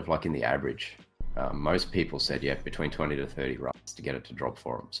kind of like in the average. Most people said, between 20 to 30 runs to get it to drop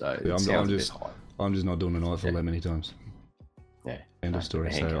for them. So it sounds a bit high. I'm just not doing a Nightfall that many times. Yeah. End of story.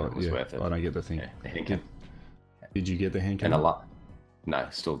 The hand So cannon was worth it. I don't get the thing. Yeah, the hand cannon. Did you get the hand And cannon? a lot. No,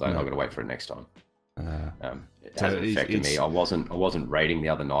 still don't. No. I've got to wait for it next time. It So hasn't affected me. I wasn't raiding the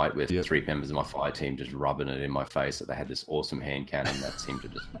other night with Yep. 3 members of my fire team just rubbing it in my face that they had this awesome hand cannon that seemed to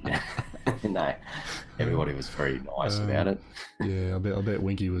just no. Everybody was very nice about it. Yeah, I bet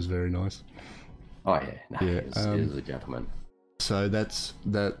Winky was very nice. Oh yeah, no, Yeah, he was a gentleman. So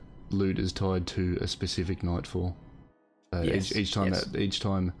that loot is tied to a specific nightfall. Yes, Each time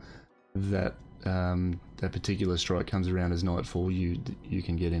that that particular strike comes around as nightfall, you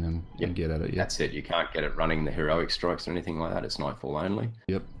can get in and get at it. Yeah. That's it. You can't get it running the heroic strikes or anything like that. It's nightfall only.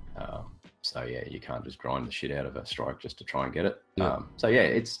 Yep. So yeah, you can't just grind the shit out of a strike just to try and get it. Yep. So yeah,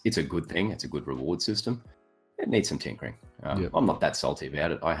 it's a good thing. It's a good reward system. It needs some tinkering. Yep. I'm not that salty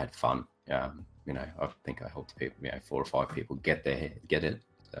about it. I had fun. You know, I think I helped people. 4 or 5 people get it.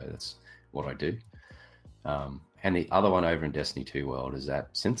 So that's what I do. And the other one over in Destiny 2 World is that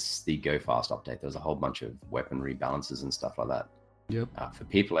since the Go Fast update, there's a whole bunch of weapon rebalances and stuff like that. Yep. For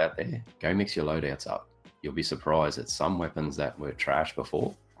people out there, go mix your loadouts up. You'll be surprised that some weapons that were trash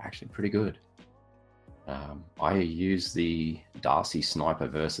before are actually pretty good. I used the Darcy Sniper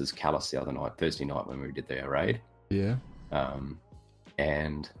versus Callus the other night, Thursday night when we did the raid. Yeah.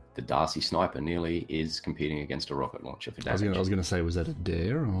 And the Darcy Sniper nearly is competing against a rocket launcher for damage. I was going to say, was that a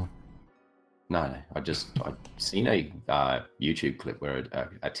dare or? No. I'd seen a YouTube clip where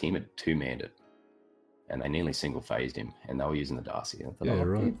a team had 2-manned it, and they nearly single phased him, and they were using the Darcy. And I thought, Yeah,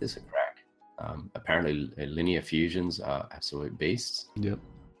 right. give this a crack. Apparently, linear fusions are absolute beasts. Yep.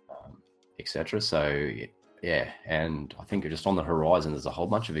 Etc. So yeah, and I think just on the horizon, there's a whole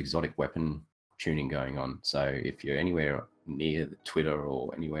bunch of exotic weapon tuning going on. So if you're anywhere near Twitter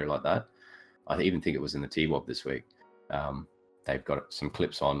or anywhere like that, I even think it was in the TWAP this week. They've got some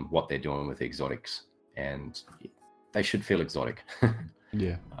clips on what they're doing with exotics, and they should feel exotic.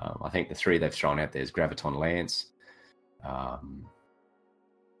 Yeah. I think the 3 they've thrown out there is Graviton Lance,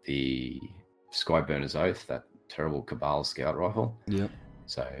 the Skyburner's Oath, that terrible Cabal scout rifle. Yep.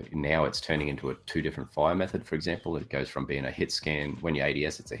 So now it's turning into a 2 different fire method. For example, it goes from being a hit scan, when you're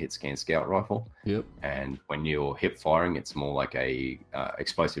ADS, it's a hit scan scout rifle. Yep. And when you're hip firing, it's more like a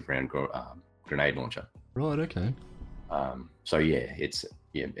explosive round grenade launcher. Right. Okay. So yeah, it's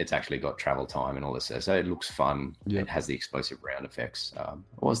actually got travel time and all this. So it looks fun. Yep. It has the explosive round effects.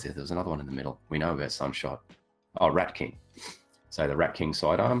 What was there? There was another one in the middle. We know about Sunshot. Oh, Rat King. So the Rat King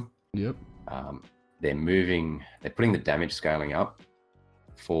sidearm. Yep. They're putting the damage scaling up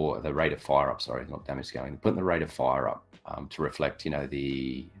for the rate of fire up. Sorry, not damage scaling. They're putting the rate of fire up to reflect,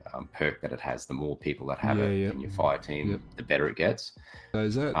 the perk that it has. The more people that have it in your fire team, the better it gets. So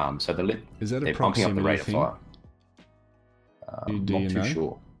is that they're pumping up the rate thing? of fire. Do you know?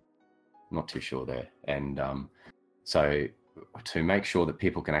 Sure. Not too sure there. And so to make sure that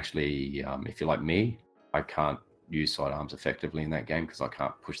people can actually, if you're like me, I can't use sidearms effectively in that game because I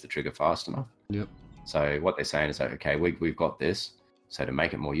can't push the trigger fast enough. Yep. So what they're saying is that, okay, we've got this. So to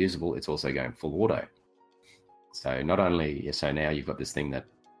make it more usable, it's also going full auto. So not only, so now you've got this thing that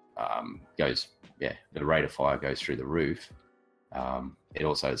goes, the rate of fire goes through the roof. It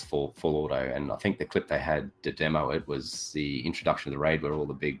also is full auto. And I think the clip they had to demo it was the introduction of the raid where all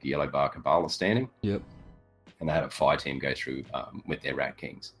the big yellow bar Cabal are standing. Yep. And they had a fire team go through with their Rat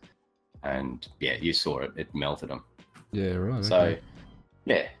Kings. And you saw it. It melted them. Yeah, right. So,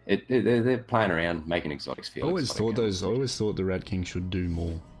 okay. they're playing around, making exotics feel. I always thought the Rat King should do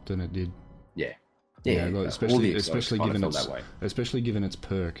more than it did. Yeah, like, especially given its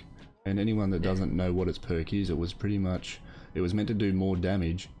perk. And anyone that doesn't know what its perk is, it was meant to do more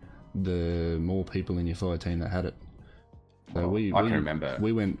damage the more people in your fire team that had it. So I can remember.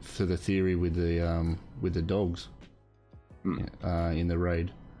 We went for the theory with the dogs in the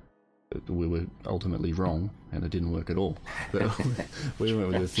raid. We were ultimately wrong, and it didn't work at all. But we went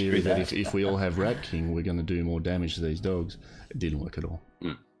with the theory that if we all have Rat King, we're going to do more damage to these dogs. It didn't work at all.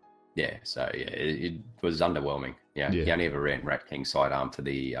 Yeah, so it was underwhelming. Yeah, you only ever ran Rat King sidearm for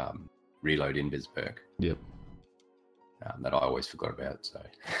the reload invis perk. Yep. That I always forgot about. So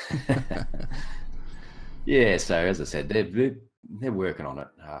yeah, so as I said, they're working on it.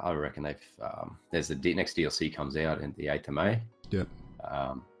 I reckon there's the next DLC comes out in the 8th of May. Yep.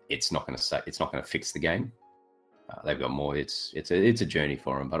 It's not going to fix the game. They've got more. It's a journey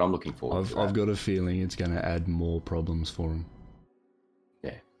for them, but I'm looking forward. I've got a feeling it's going to add more problems for them.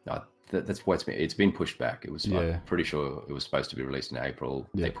 Yeah, that's why it's been pushed back. It was I'm pretty sure it was supposed to be released in April.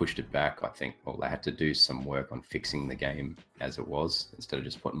 Yeah. They pushed it back. I think they had to do some work on fixing the game as it was instead of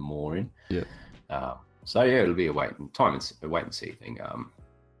just putting more in. Yeah. So it'll be a wait and see thing.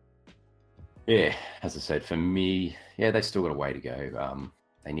 Yeah, as I said, for me, yeah, they still got a way to go.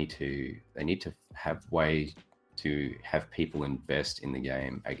 They need to have way to have people invest in the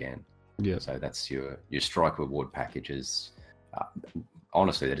game again. Yeah. So that's your strike reward packages. Uh,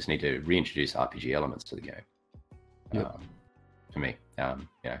 Honestly, they just need to reintroduce RPG elements to the game. Yep. For me,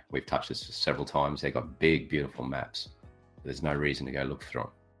 we've touched this several times. They've got big, beautiful maps. There's no reason to go look through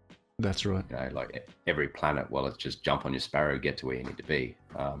them. That's right. Like every planet, well, it's just jump on your Sparrow, get to where you need to be.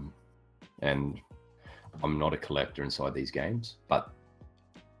 And I'm not a collector inside these games, but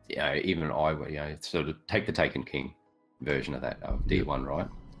even I would, sort of take the Taken King version of that, of D1, right?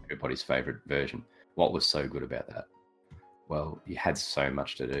 Everybody's favorite version. What was so good about that? Well, you had so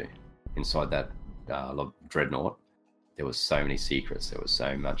much to do inside that Dreadnought. There was so many secrets. There was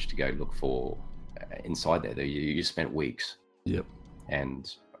so much to go look for inside there. You spent weeks. Yep.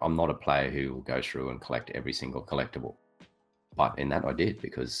 And I'm not a player who will go through and collect every single collectible. But in that I did,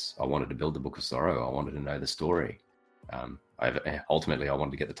 because I wanted to build the Book of Sorrow. I wanted to know the story. Ultimately, I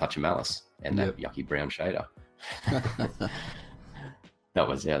wanted to get the Touch of Malice and that yucky brown shader. That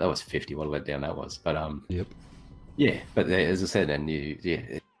was 50. What a letdown that was. But yep. Yeah, but as I said, and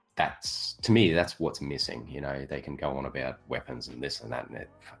that's, to me, that's what's missing. They can go on about weapons and this and that, and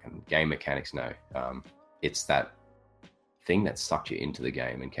fucking game mechanics. No, it's that thing that sucked you into the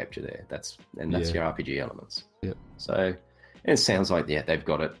game and kept you there. That's your RPG elements. Yep. So it sounds like they've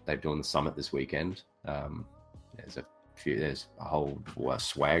got it. They're doing the summit this weekend. There's a whole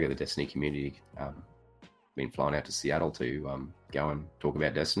swag of the Destiny community. Been flying out to Seattle to go and talk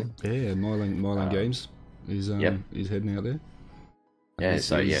about Destiny. Yeah, Mylan Games is heading out there. Yeah,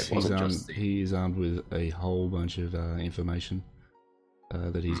 it wasn't just he's armed with a whole bunch of information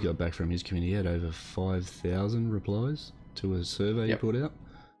that he's got back from his community. He had over 5,000 replies to a survey he put out.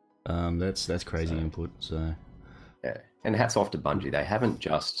 That's crazy input. So yeah, and hats off to Bungie. They haven't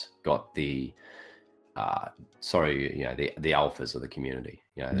just got the the alphas of the community.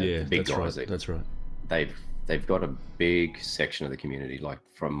 The big guys. Right. That's right. They've got a big section of the community, like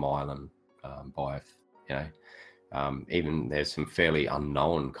from Mylan, Byth, even there's some fairly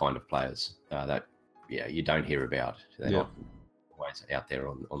unknown kind of players that you don't hear about. They're not always out there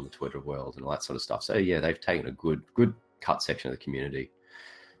on the Twitter world and all that sort of stuff. So they've taken a good cut section of the community,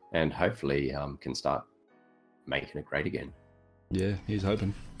 and hopefully can start making it great again. Yeah, he's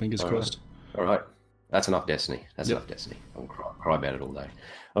hoping. Fingers crossed. All right. That's enough Destiny. Enough Destiny. I'll cry about it all day.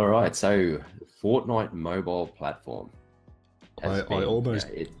 All right, so Fortnite mobile platform. I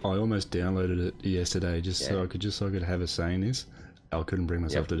almost downloaded it yesterday so I could have a say in this. I couldn't bring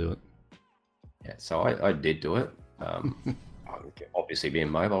myself to do it. Yeah, so I did do it. Obviously, being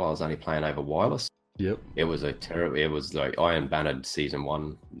mobile, I was only playing over wireless. Yep. It was like Iron Bannered Season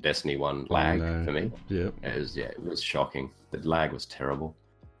 1, Destiny 1 lag for me. Yep. It was shocking. The lag was terrible.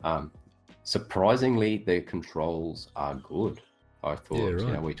 Surprisingly, the controls are good. I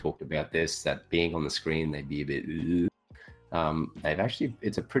thought, we talked about this, that being on the screen, they'd be a bit...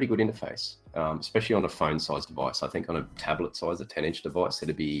 it's a pretty good interface, especially on a phone-sized device. I think on a tablet size, a 10-inch device,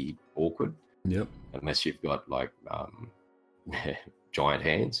 it'd be awkward. Yep. Unless you've got, giant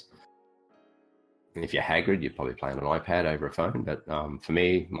hands. And if you're Hagrid, you're probably playing an iPad over a phone. But for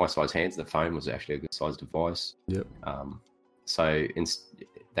me, my size hands, the phone was actually a good size device. Yep. So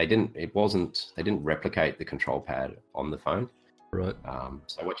they didn't replicate the control pad on the phone. Right.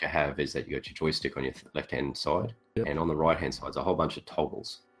 So what you have is that you got your joystick on your left-hand side, and on the right-hand side is a whole bunch of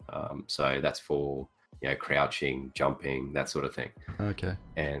toggles. So that's for crouching, jumping, that sort of thing. Okay.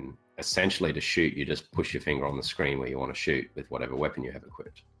 And essentially, to shoot, you just push your finger on the screen where you want to shoot with whatever weapon you have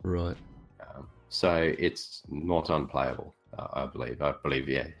equipped. Right. So it's not unplayable. I believe,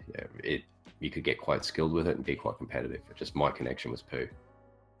 you could get quite skilled with it and be quite competitive. Just my connection was poo.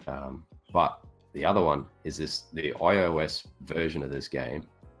 But the other one is the iOS version of this game,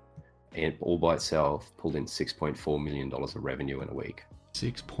 and all by itself pulled in $6.4 million of revenue in a week.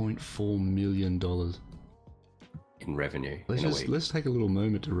 $6.4 million in revenue Let's take a little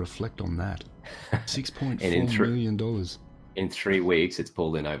moment to reflect on that. $6.4 million. In 3 weeks, it's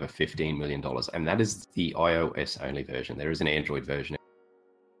pulled in over $15 million, and that is the iOS only version. There is an Android version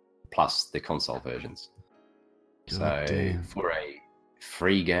plus the console versions. For a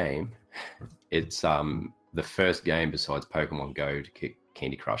free game, it's the first game besides Pokemon Go to kick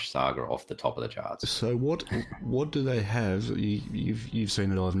Candy Crush Saga off the top of the charts. So what do they have? You've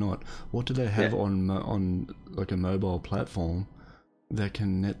seen it, I've not. What do they have on like a mobile platform that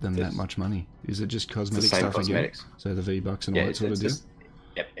can net them that much money? Is it just cosmetic stuff again? So the V-Bucks and all that sort of deal?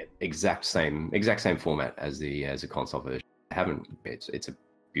 Yep, exact same format as a console version. It's a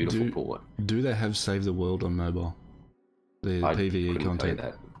beautiful port. Do they have Save the World on mobile? The PvE content.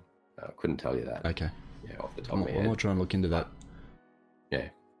 I couldn't tell you that. Okay. Yeah, off the top I of my might head. try and look into that. Yeah.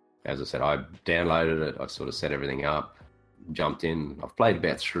 As I said, I downloaded it. I sort of set everything up, jumped in. I've played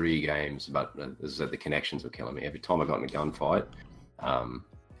about 3 games, but as I said, the connections were killing me. Every time I got in a gunfight,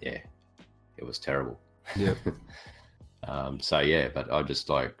 yeah, it was terrible. Yep. So yeah, but I just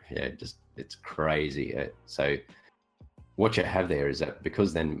like, yeah, just it's crazy. So what you have there is that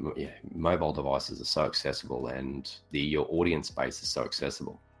because then mobile devices are so accessible and your audience base is so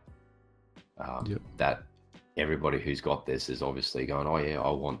accessible, that everybody who's got this is obviously going, oh yeah, I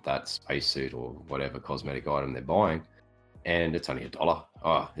want that spacesuit or whatever cosmetic item they're buying, and it's only $1.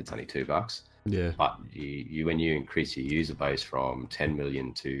 Oh, it's only $2. Yeah. But you when you increase your user base from 10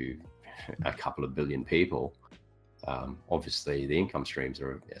 million to a couple of billion people, obviously the income streams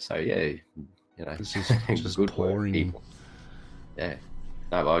are so It's just good pouring. people. Yeah,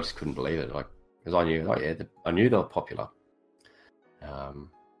 no, but I just couldn't believe it, like, because I knew, I knew they were popular,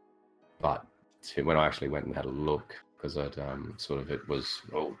 but when I actually went and had a look, because I'd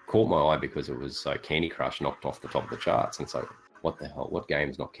caught my eye because it was Candy Crush knocked off the top of the charts, and so what the hell? What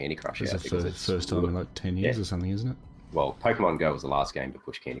game's not Candy Crush It's out? the first time in like 10 years or something, isn't it? Well, Pokemon Go was the last game to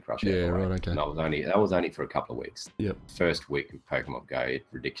push Candy Crush out. Yeah, right, okay. And that was only for a couple of weeks. Yep. First week of Pokemon Go,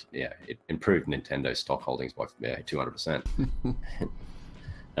 it improved Nintendo stock holdings by 200%.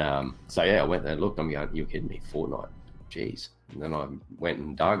 So yeah, I went there and looked. I'm going, you're kidding me, Fortnite? Jeez. And then I went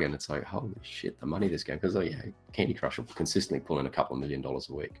and dug, and it's like, holy shit, the money this game, because Candy Crush will consistently pull in a couple of $1 million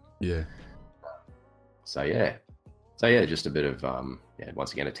a week. Yeah. So yeah, just a bit of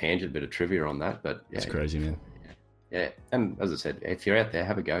once again a tangent, a bit of trivia on that, but It's crazy, man. Yeah, and as I said, if you're out there,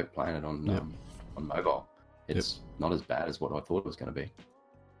 have a go playing it on mobile. It's not as bad as what I thought it was going to be.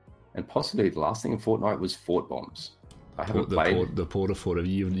 And possibly the last thing in Fortnite was Fort Bombs. I haven't played the Porter Fort.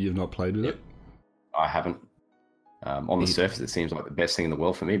 You've not played with it? I haven't. On the surface, it seems like the best thing in the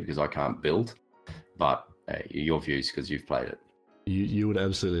world for me because I can't build. But your views, because you've played it. You would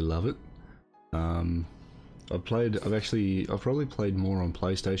absolutely love it. I've probably played more on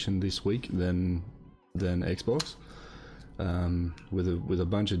PlayStation this week than Xbox. With a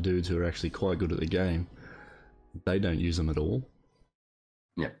bunch of dudes who are actually quite good at the game. They don't use them at all.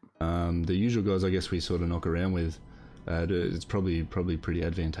 Yeah. The usual guys, I guess, we sort of knock around with. It's probably pretty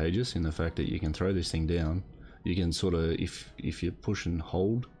advantageous in the fact that you can throw this thing down. You can sort of, if you push and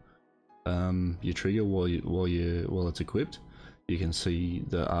hold your trigger while it's equipped, you can see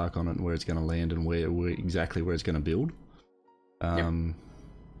the arc on it and where it's going to land and where exactly where it's going to build.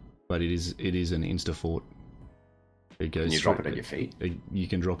 But it is an insta fort. It goes. Can you drop it at your feet? You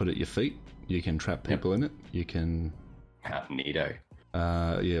can drop it at your feet. You can trap people in it. You can. Neato.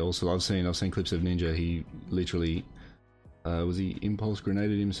 Also I've seen clips of Ninja. He literally he impulse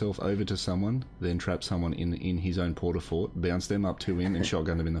grenaded himself over to someone, then trapped someone in his own porta fort, bounced them up 2 in, and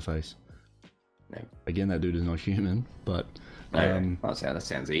shotgunned them in the face. No. Again, that dude is not human, but that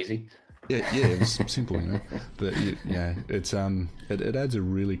sounds easy. Yeah, it was simple, But it's it adds a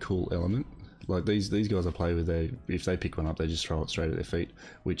really cool element. Like these guys I play with, if they pick one up, they just throw it straight at their feet,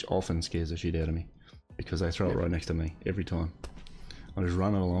 which often scares the shit out of me because they throw it right next to me every time. I just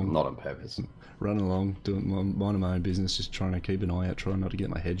run along, not on purpose, running along, minding my own business, just trying to keep an eye out, trying not to get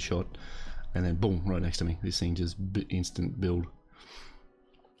my head shot, and then boom, right next to me. This thing just instant build.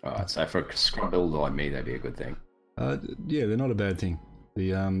 All right, so for a scrub builder like me, that'd be a good thing. Yeah, they're not a bad thing.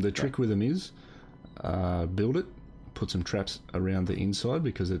 The trick with them is build it, put some traps around the inside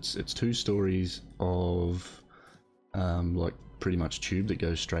because it's 2 stories of like pretty much tube that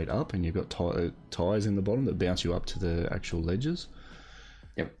goes straight up, and you've got ties in the bottom that bounce you up to the actual ledges.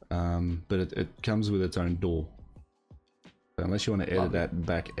 Yep. But it comes with its own door. So unless you want to edit that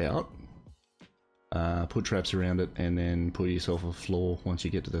back out, put traps around it and then put yourself a floor once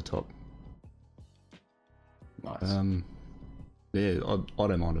you get to the top. Nice. I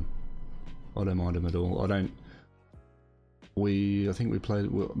don't mind them. I don't mind them at all. I think we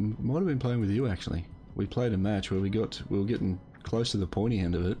played. Might have been playing with you actually. We played a match where we were getting close to the pointy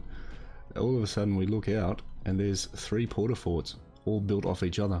end of it. All of a sudden, we look out and there's 3 porta forts all built off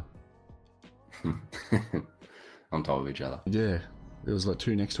each other. On top of each other. Yeah, there was like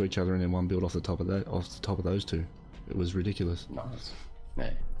 2 next to each other, and then one built off the top of those 2. It was ridiculous. Nice.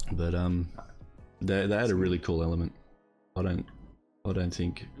 Yeah. But they had a really cool element. I don't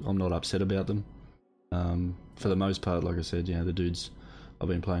think I'm not upset about them. For the most part, like I said, the dudes I've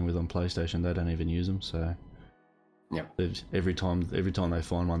been playing with on PlayStation, they don't even use them. So every time they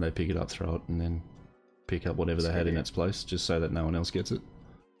find one, they pick it up, throw it, and then pick up whatever they had in its place, just so that no one else gets it.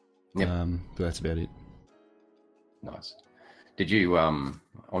 But that's about it. Nice. Did you on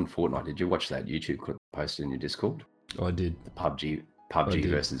Fortnite? Did you watch that YouTube clip posted in your Discord? I did. The PUBG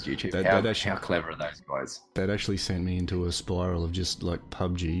did. versus YouTube. That actually- how clever are those guys? That actually sent me into a spiral of just like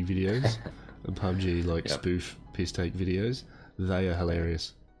PUBG videos, the PUBG like Yep. spoof piss take videos. They are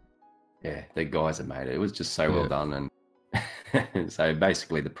hilarious. Yeah, the guys that made it. It was just so well Yeah. done, and so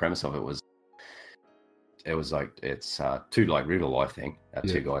basically the premise of it was like it's two like real life thing. Yeah.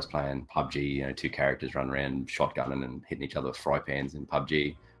 Two guys playing PUBG. Two characters run around shotgunning and hitting each other with fry pans in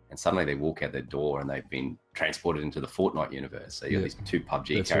PUBG. And suddenly they walk out their door and they've been transported into the Fortnite universe. So you got these two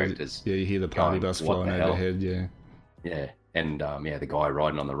PUBG That's characters. Yeah, you hear the party going, bus "What flying the hell?" overhead. Yeah, Yeah, and the guy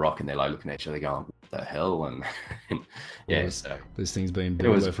riding on the rock, and they're like looking at each other, going, "What the hell?" And yeah, so this thing's been It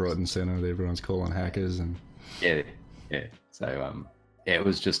built was- left, right, and center. Everyone's calling hackers, and yeah. So it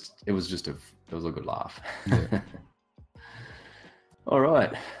was a good laugh. Yeah. All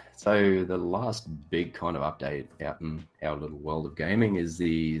right. So the last big kind of update out in our little world of gaming is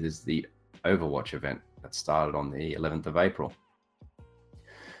the Overwatch event that started on the 11th of April.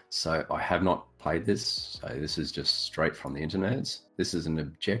 So I have not played this. So this is just straight from the internet. This is an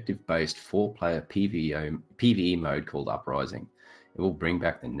objective-based 4-player PvE mode called Uprising. It will bring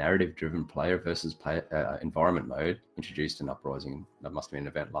back the narrative-driven player versus player environment mode introduced in Uprising. That must have been an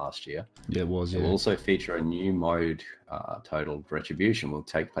event last year. yeah, it was. It Yeah, will also feature a new mode titled Retribution. Will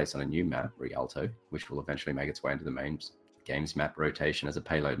take place on a new map, Rialto, which will eventually make its way into the game's map rotation as a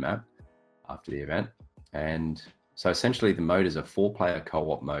payload map after the event. And so essentially the mode is a 4-player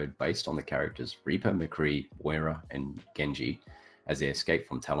co-op mode based on the characters Reaper, McCree, Moira, and Genji as they escape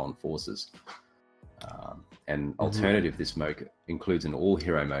from Talon forces. And alternative, this mode includes an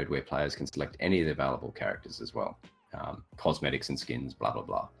all-hero mode where players can select any of the available characters as well. Cosmetics and skins, blah, blah,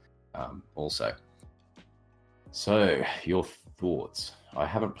 blah. Also. So, your thoughts? I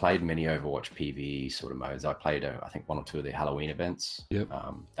haven't played many Overwatch PvE sort of modes. I played, I think, 1 or 2 of the Halloween events. Yep.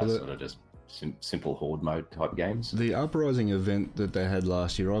 That's sort of just simple horde mode type games. the Uprising event that they had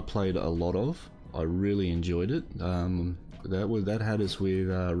last year, I played a lot of. I really enjoyed it. That had us with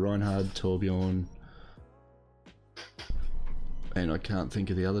Reinhard, Torbjorn, and I can't think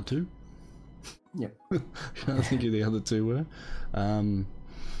of the other two. Yep. Can't think of the other two were. I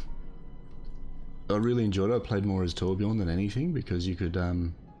really enjoyed it. I played more as Torbjorn than anything because you could.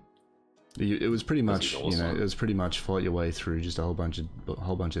 It was pretty much, awesome. it was pretty much fight your way through just a whole bunch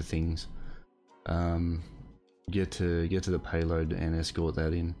of things. Get to the payload and escort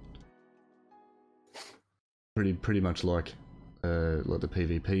that in. Pretty much like the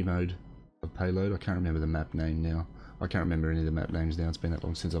PvP mode of payload. I can't remember the map name now. I can't remember any of the map names now. It's been that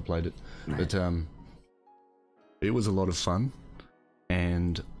long since I played it. But it was a lot of fun,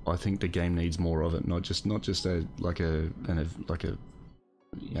 and I think the game needs more of it. Not just a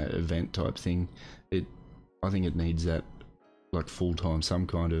event type thing. I think it needs that like full time, some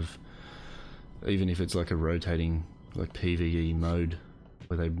kind of, even if it's like a rotating like PvE mode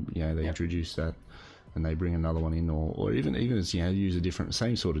where they introduce that and they bring another one in, or even as use a different,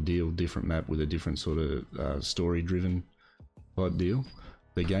 same sort of deal, different map with a different sort of story driven type deal.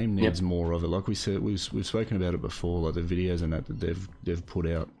 The game needs more of it. Like we said, we've spoken about it before. Like the videos and that they've put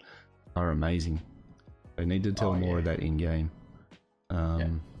out are amazing. They need to tell more of that in game.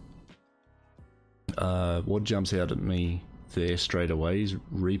 What jumps out at me there straight away is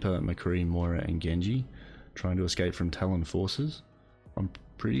Reaper, McCree, Moira, and Genji trying to escape from Talon forces. I'm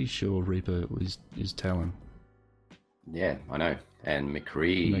pretty sure Reaper is Talon. Yeah, I know. And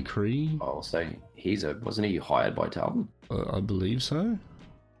McCree, I'll say wasn't he hired by Talon? I believe so.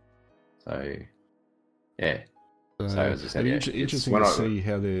 So, yeah. So as I said, it'd be interesting to see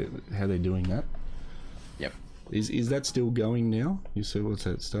how they're doing that. Yep. Is that still going now? You see, what's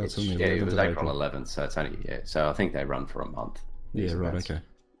that? Starts on the 11th it was of April 11th, so it's only So I think they run for a month. Yeah, right. Okay.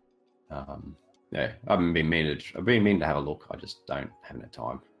 I've been meaning to have a look. I just don't have enough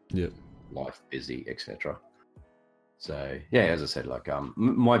time. Yep. Life busy, etc. So yeah, as I said, like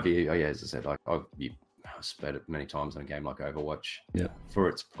my view. As I said, like I've spent it many times on a game like Overwatch. Yeah. For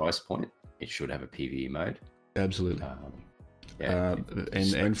its price point, it should have a PvE mode. Absolutely.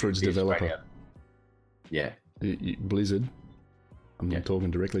 And for its it's developer. Yeah. Blizzard. I'm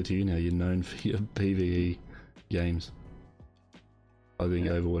talking directly to you now. You're known for your PvE games. I think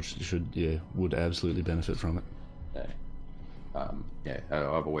Overwatch would absolutely benefit from it.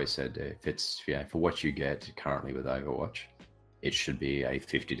 I've always said if it's for what you get currently with Overwatch, it should be a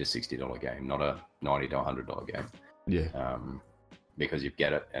 $50 to $60 game, not a $90 to $100 game. Yeah. Because you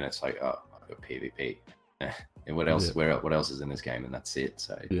get it and it's like, oh, I've got PvP. And what else? Yeah. What else is in this game? And that's it.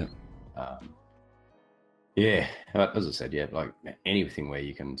 So yeah. As I said, like anything where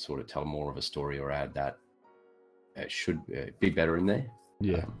you can sort of tell more of a story or add that, it should be better in there.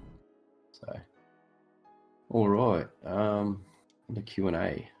 Yeah. So, all right. the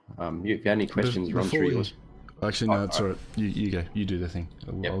Q&A. You got any questions? Run through yours. Actually, no, it's all right. You go. You do the thing.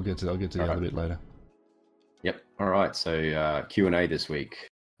 Yep. I'll get to the other bit later. Yep. All right. So Q&A this week.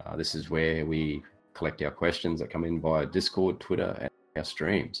 This is where we collect our questions that come in via Discord, Twitter, and our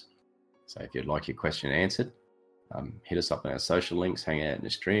streams. So if you'd like your question answered, hit us up on our social links, hang out in the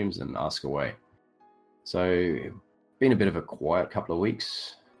streams, and ask away. So been a bit of a quiet couple of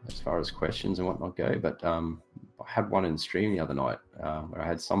weeks as far as questions and whatnot go, but I had one in stream the other night where I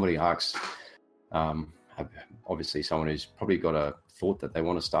had somebody ask, obviously someone who's probably got a thought that they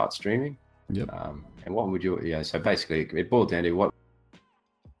want to start streaming. Yep. And what would you, so basically it boiled down to what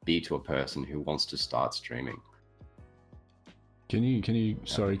be to a person who wants to start streaming. Can you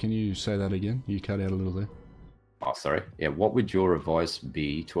say that again? You cut out a little there. Oh, sorry. Yeah, what would your advice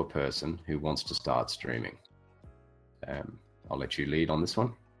be to a person who wants to start streaming? I'll let you lead on this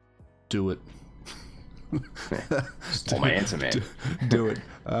one. Do it. Stole my answer, man. Do it.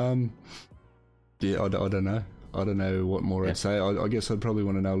 Yeah, I don't know. I don't know what more I'd say. I guess I'd probably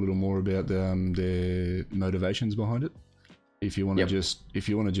want to know a little more about their motivations behind it. If you want to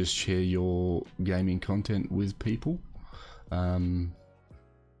just share your gaming content with people, do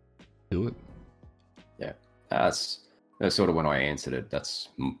it. Yeah, that's sort of when I answered it. That's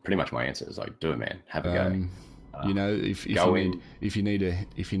pretty much my answer. Is like, do it, man. Have a go. If you need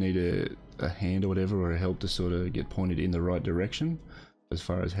a hand or whatever, or a help to sort of get pointed in the right direction as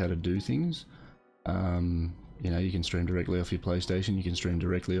far as how to do things, you can stream directly off your PlayStation. You can stream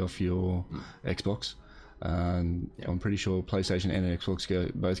directly off your Xbox. I'm pretty sure PlayStation and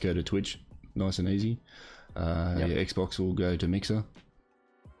Xbox both go to Twitch, nice and easy. Xbox will go to Mixer.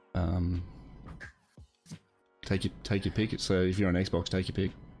 Take your pick. So if you're on Xbox, take your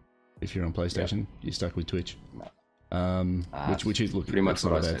pick. If you're on PlayStation, you're stuck with Twitch. Which is pretty much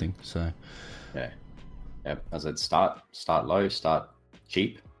not a bad thing. So yeah. As I said, start low, start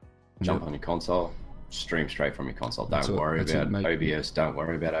cheap, jump on your console, stream straight from your console. Don't worry about OBS. Don't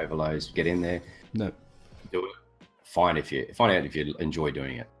worry about overlays. Get in there. No. Do it. Find out if you enjoy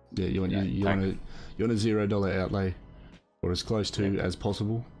doing it. Yeah, you want a $0 outlay, or as close to as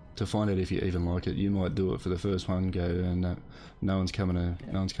possible, to find out if you even like it. You might do it for the first one, go and no one's coming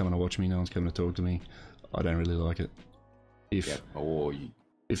to watch me, no one's coming to talk to me. I don't really like it. If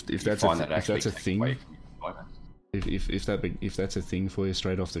that's a thing, if that's a thing for you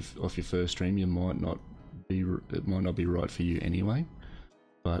straight off your first stream, it might not be right for you anyway.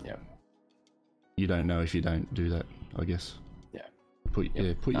 But you don't know if you don't do that, I guess. Put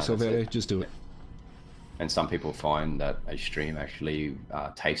yourself out there, just do it. And some people find that a stream actually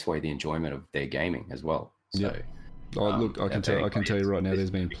takes away the enjoyment of their gaming as well. So, I can tell you right now, there's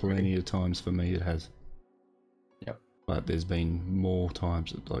been plenty of times for me it has. Yep. But there's been more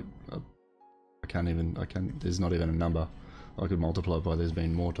times that, there's not even a number I could multiply by. There's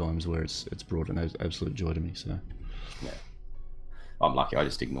been more times where it's brought an absolute joy to me. So. Yeah. I'm lucky. I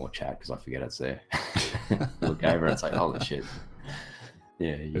just ignore chat because I forget it's there. Look over and say, "Holy shit!"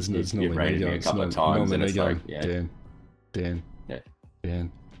 Yeah, you've rated me a couple of times, and it's like, Dan.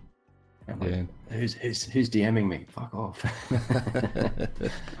 Like, who's DMing me? Fuck off!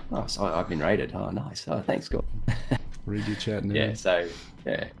 Oh, so I've been rated. Oh, nice. Oh, thanks, God. Read your chat now. Yeah. So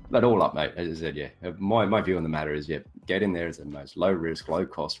let all up, mate. As I said, my view on the matter is, get in there as the most low risk, low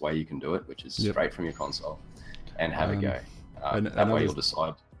cost way you can do it, which is straight from your console, and have a go. That way you'll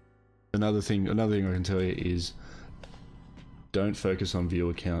decide. Another thing I can tell you is, don't focus on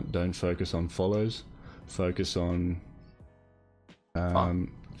viewer count. Don't focus on follows. Focus on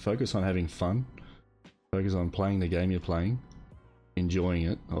having fun. Focus on playing the game you're playing, enjoying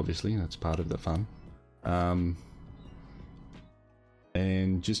it. Obviously, that's part of the fun.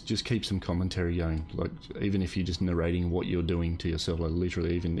 And just keep some commentary going. Like, even if you're just narrating what you're doing to yourself, like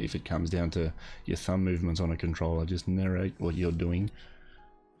literally, even if it comes down to your thumb movements on a controller, just narrate what you're doing.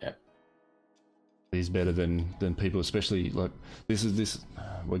 Is better than people, especially like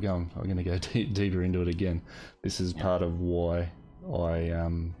I'm going to go deeper into it again. This is part of why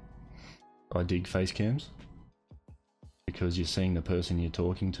I dig face cams, because you're seeing the person you're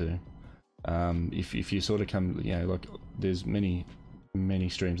talking to. If you sort of come, like there's many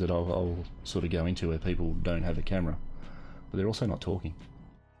streams that I'll sort of go into where people don't have a camera, but they're also not talking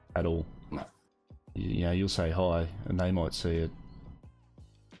at all. No. You'll say hi and they might see it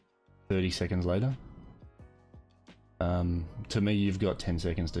 30 seconds later. To me, you've got 10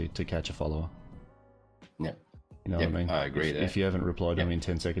 seconds to catch a follower. Yeah. You know what I mean? I agree there. If you haven't replied to them in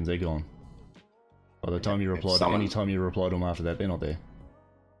 10 seconds, they're gone. By the time you reply, anytime you reply to them after that, they're not there.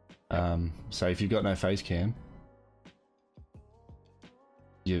 So if you've got no face cam,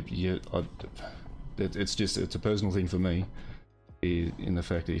 it's a personal thing for me. in the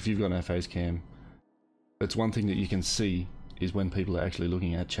fact that if you've got no face cam, it's one thing that you can see is when people are actually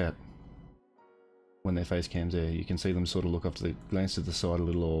looking at chat. When their face cam's there, you can see them sort of look off to the glance to the side a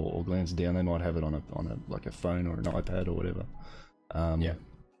little, or glance down. They might have it on a like a phone or an iPad or whatever.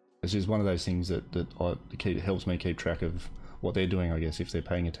 It's just one of those things that helps me keep track of what they're doing, I guess, if they're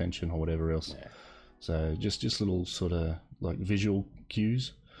paying attention or whatever else. Yeah. So just little sort of like visual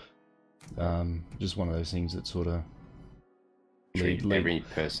cues. Just one of those things that sort of every new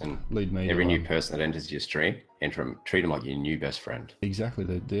person that enters your stream, treat them like your new best friend. Exactly.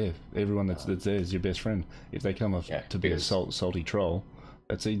 They're there. Everyone that's there is your best friend. If they come off to be a salty troll,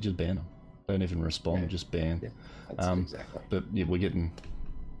 that's it. Just ban them. Don't even respond. Just ban. Yeah, exactly. But yeah, we're getting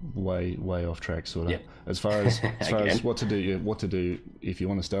way off track, sort of. Yeah. As far as what to do if you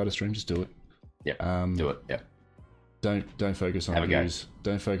want to start a stream, just do it. Yeah. Do it. Yeah. Don't focus on views.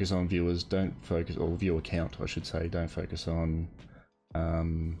 Don't focus on viewers. Don't focus, or viewer count, I should say. Don't focus on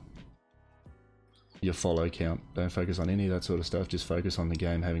your follow count. Don't focus on any of that sort of stuff. Just focus on the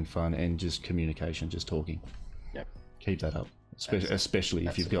game, having fun, and just communication, just talking. Yep. Keep that up, especially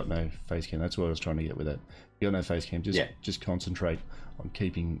if you've got no face cam. That's what I was trying to get with that. If you've got no face cam, just concentrate on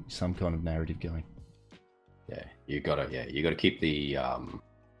keeping some kind of narrative going. Yeah, you gotta keep the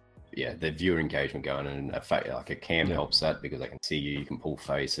viewer engagement going, and like a cam helps that because I can see you can pull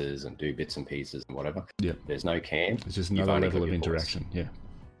faces and do bits and pieces and whatever. Yeah. There's no cam. It's just another level of interaction. Voice.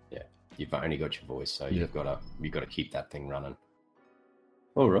 Yeah. You've only got your voice, so you've got to keep that thing running.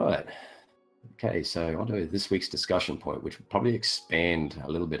 All right. Okay, so on to this week's discussion point, which will probably expand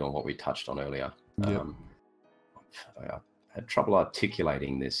a little bit on what we touched on earlier. Yep. I had trouble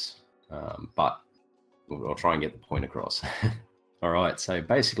articulating this, but I'll try and get the point across. All right, so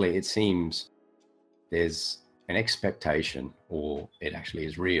basically it seems there's an expectation, or it actually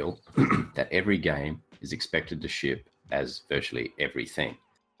is real, that every game is expected to ship as virtually everything,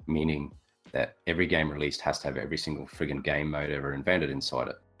 meaning that every game released has to have every single friggin' game mode ever invented inside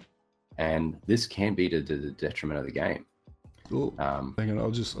it. And this can be to the detriment of the game. Cool. Hang on,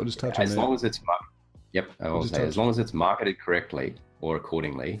 I'll just touch on that. As long as it's marketed correctly or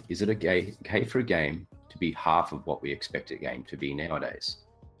accordingly, is it okay for a game to be half of what we expect a game to be nowadays?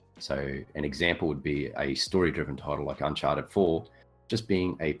 So an example would be a story-driven title like Uncharted 4 just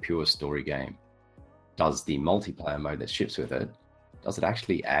being a pure story game. Does the multiplayer mode that ships with it, does it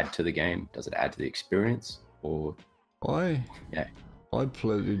actually add to the game? Does it add to the experience? Or I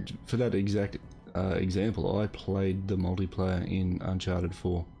played, for that exact example, I played the multiplayer in Uncharted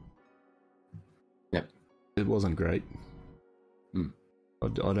 4. Yep. It wasn't great.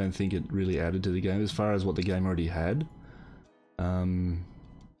 I don't think it really added to the game as far as what the game already had.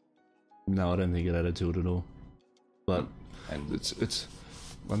 No, I don't think it added to it at all. But it's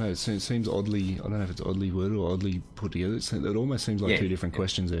I know it seems oddly, I don't know if it's oddly worded or oddly put together. It almost seems like two different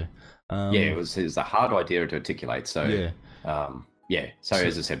questions there. It was a hard idea to articulate. So So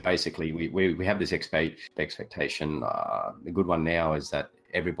as I said, basically we have this expectation. The good one now is that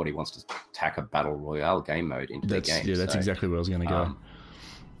everybody wants to tack a battle royale game mode into their game. Yeah, that's exactly where I was going to go.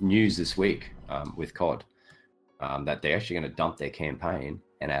 News this week with COD that they're actually going to dump their campaign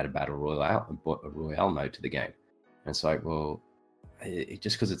and add a battle royale mode to the game. And it's like, well,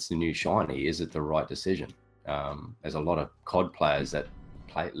 just because it's the new shiny, is it the right decision? There's a lot of COD players that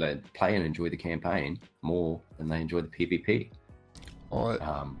play and enjoy the campaign more than they enjoy the PvP. That's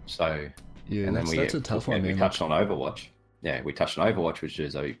a tough one. We touched on Overwatch. Yeah, we touched on Overwatch, which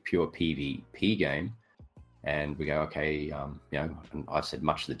is a pure PvP game. And we go, okay, and I've said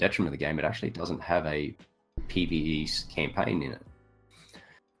much to the detriment of the game, it actually doesn't have a PvE campaign in it.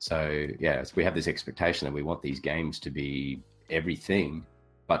 So, we have this expectation that we want these games to be everything,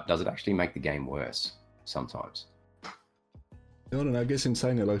 but does it actually make the game worse sometimes? I don't know, I guess in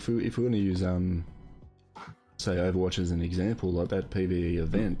saying that, like, if we're going to use, say, Overwatch as an example, like that PvE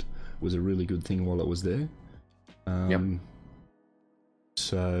event was a really good thing while it was there.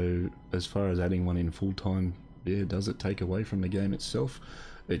 So, as far as adding one in full time, does it take away from the game itself?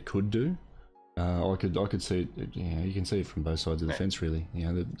 It could do. I could see it. You can see it from both sides of the fence, really.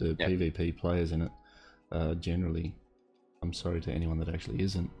 The PvP players in it generally. I'm sorry to anyone that actually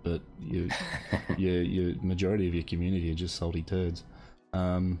isn't, but your majority of your community are just salty turds.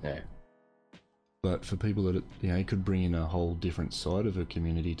 But for people that it could bring in a whole different side of a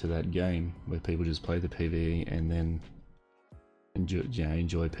community to that game, where people just play the PvE and then enjoy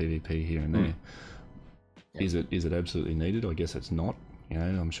PvP here and there. Is it absolutely needed? I guess it's not.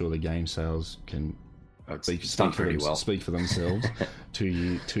 I'm sure the game sales can speak for themselves.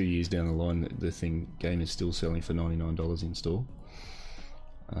 2 years down the line, the game is still selling for $99 in store.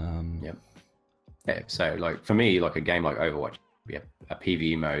 So like for me, like a game like Overwatch, a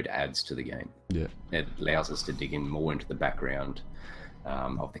PvE mode adds to the game. Yeah. It allows us to dig in more into the background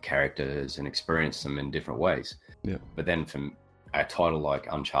of the characters and experience them in different ways. Yeah. But then from a title like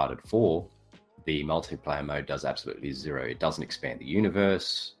Uncharted 4, the multiplayer mode does absolutely zero. It doesn't expand the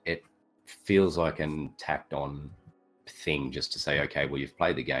universe. It feels like an tacked on thing just to say, okay, well, you've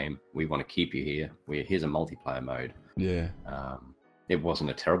played the game. We want to keep you here. Here's a multiplayer mode. Yeah. It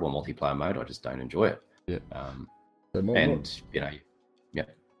wasn't a terrible multiplayer mode. I just don't enjoy it. Yeah.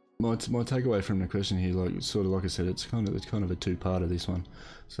 My takeaway from the question here, like sort of like I said, it's kind of a two-parter, this one.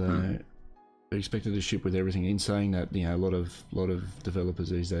 So I expected to ship with everything. In saying that, a lot of developers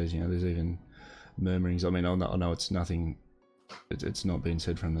these days, there's even murmurings. I mean, I know it's nothing. It's not been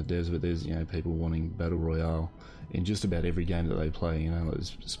said from the devs, but there's people wanting battle royale in just about every game that they play.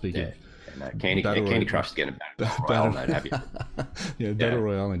 Speaking. No, Candy Crush is getting a battle royale mode, have you? Yeah, battle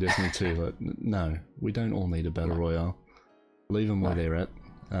royale and Destiny 2. Like, no, we don't all need a battle royale. Leave them where they're at.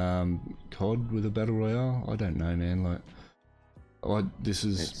 COD with a battle royale? I don't know, man.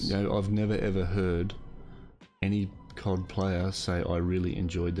 I've never ever heard any COD player say I really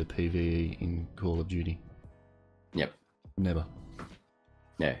enjoyed the PvE in Call of Duty. Yep. Never.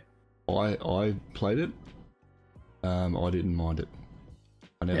 Yeah. I played it. I didn't mind it.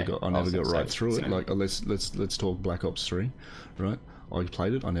 I never got right through it. Like, let's talk Black Ops 3, right? I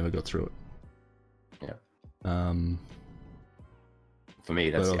played it. I never got through it. Yeah. For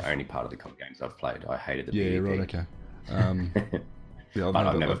me, that's the only part of the COD games I've played. I hated the PvP. Yeah, right. Okay.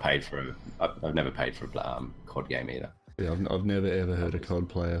 I've never paid for a COD game either. Yeah, I've never ever heard a COD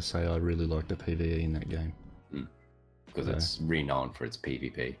player say I really like the PvE in that game. Because it's renowned for its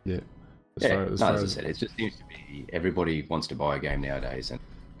PvP. Yeah. As I said, it just seems to be everybody wants to buy a game nowadays, and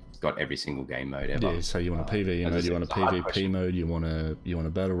it's got every single game mode ever. Yeah, so you want a PvE mode, you want a PvP mode, you want a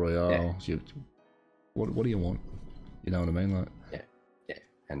battle royale. Yeah. What do you want? You know what I mean? Like. Yeah.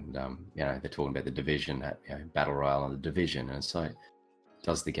 And they're talking about the Division, battle royale and the Division, and it's like,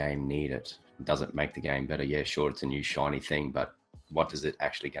 does the game need it? Does it make the game better? Yeah, sure, it's a new shiny thing, but what is it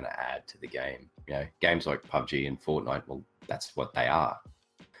actually going to add to the game? Games like PUBG and Fortnite, well, that's what they are.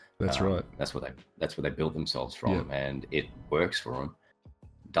 That's right. That's what they built themselves from, and it works for them.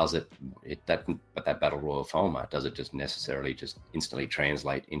 Does it? But that battle royale format, does it just necessarily just instantly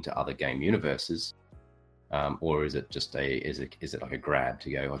translate into other game universes, or is it just is it like a grab to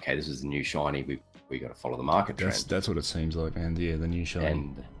go? Okay, this is the new shiny. We got to follow the market trend. That's what it seems like, and the new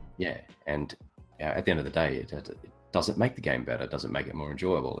shiny. And at the end of the day, it doesn't make the game better. It doesn't make it more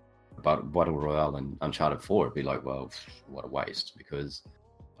enjoyable. But Battle Royale and Uncharted 4, it'd be like, well, what a waste, because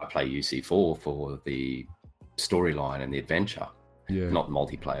I play UC4 for the storyline and the adventure, not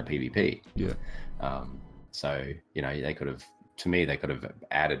multiplayer PvP. Yeah. So, they could have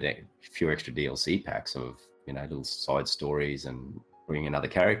added a few extra DLC packs of, little side stories and bring in other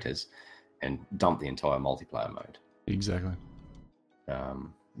characters and dump the entire multiplayer mode. Exactly.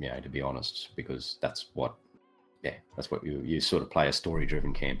 To be honest, because that's what you sort of play a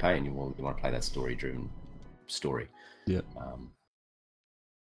story-driven campaign. You want to play that story-driven story. Yeah.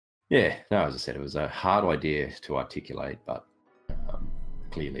 As I said, it was a hard idea to articulate, but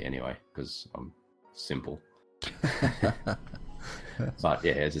clearly anyway, because I'm simple. But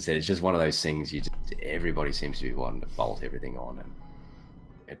as I said, it's just one of those things. Everybody seems to be wanting to bolt everything on, and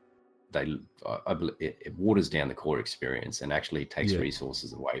it waters down the core experience and actually takes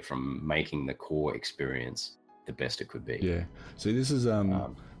resources away from making the core experience the best it could be. Yeah. So this is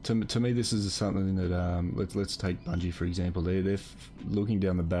to me this is something that let's take Bungie for example. They're looking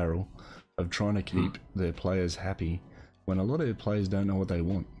down the barrel of trying to keep their players happy when a lot of their players don't know what they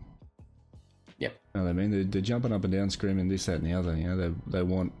want. Yep. You know what I mean? They're jumping up and down screaming this, that and the other. They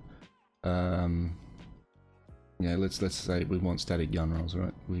want let's say we want static gun rolls,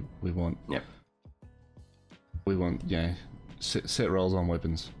 right? We want set rolls on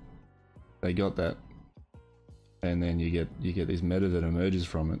weapons. They got that. And then you get this meta that emerges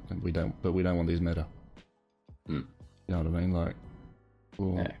from it, and we don't want this meta. You know what I mean? Like,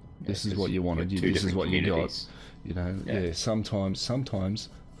 well, this is what you wanted. This is what you got. Sometimes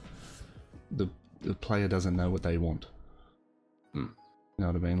the player doesn't know what they want. You know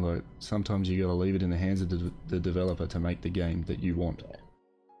what I mean? Like, sometimes you got to leave it in the hands of the developer to make the game that you want.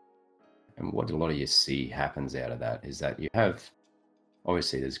 And what a lot of you see happens out of that is that you have,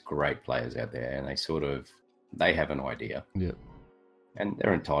 obviously, there's great players out there, and they have an idea. Yeah. And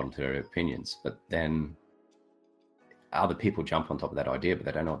they're entitled to their opinions, but then other people jump on top of that idea, but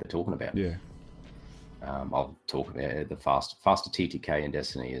they don't know what they're talking about. Yeah. I'll talk about the faster TTK in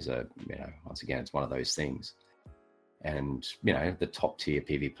Destiny is once again, it's one of those things. And, the top tier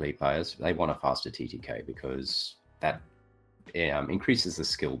PvP players, they want a faster TTK because that increases the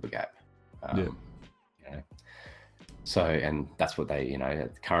skill gap. You know, so, and that's what they,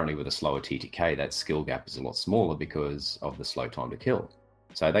 currently with a slower TTK, that skill gap is a lot smaller because of the slow time to kill.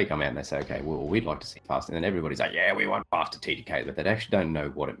 So they come out and they say, okay, well, we'd like to see fast. And then everybody's like, yeah, we want faster TTK, but they actually don't know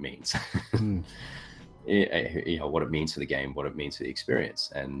what it means. What it means for the game, what it means for the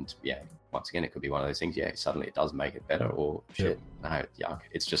experience. And once again, it could be one of those things. Suddenly it does make it better, or shit, no, yuck.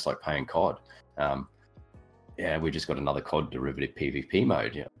 It's just like playing COD. We just got another COD derivative PvP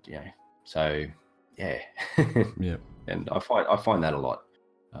mode. So and I find that a lot.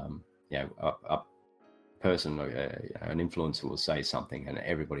 A person, an influencer will say something, and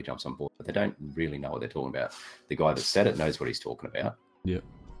everybody jumps on board, but they don't really know what they're talking about. The guy that said it knows what he's talking about.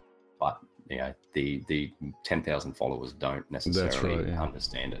 But the 10,000 followers don't necessarily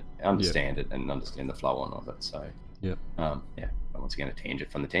understand it, and understand the flow on of it. So once again, a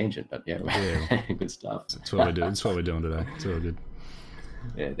tangent from the tangent, but good stuff. That's what we do. That's what we're doing today. It's all good.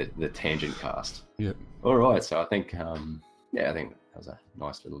 The tangent cast. Yep. All right. So I think I think that was a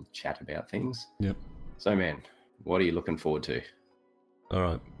nice little chat about things. Yep. So man, what are you looking forward to? All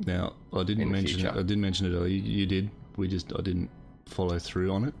right. Now I didn't mention it. I didn't mention it earlier. You did. I didn't follow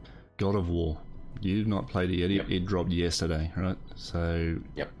through on it. God of War. You've not played it yet. Yep. It dropped yesterday, right? So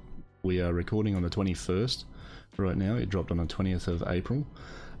we are recording on the 21st right now. It dropped on the 20th of April.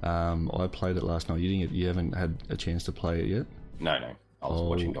 I played it last night. You haven't had a chance to play it yet? No. I was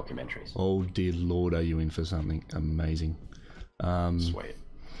watching documentaries. Oh dear Lord, are you in for something amazing? Sweet.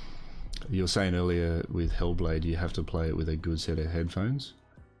 You were saying earlier with Hellblade, you have to play it with a good set of headphones.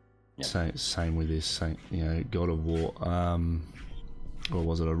 Same with this. God of War. What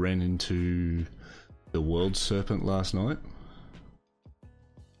was it? I ran into the World Serpent last night.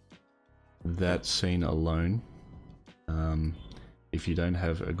 That scene alone, if you don't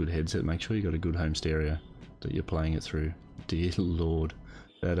have a good headset, make sure you got a good home stereo that you're playing it through. Dear Lord,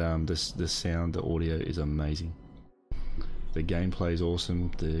 that the sound, the audio is amazing. The gameplay is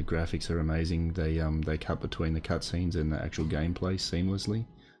awesome. The graphics are amazing. They cut between the cutscenes and the actual gameplay seamlessly.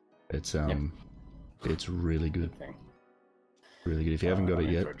 It's really good. Really good. If you haven't got it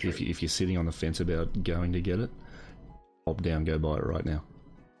yet, if you're sitting on the fence about going to get it, hop down, go buy it right now.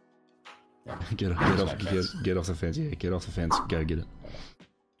 Get off the fence. Yeah, get off the fence. Go get it.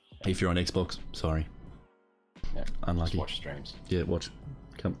 If you're on Xbox, sorry. Unlucky. Just watch streams. Yeah, watch.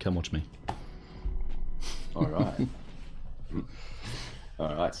 Come watch me. All right.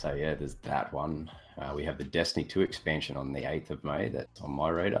 All right. So there's that one. We have the Destiny 2 expansion on the 8th of May. That's on my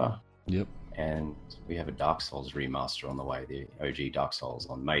radar. Yep. And we have a Dark Souls remaster on the way, the OG Dark Souls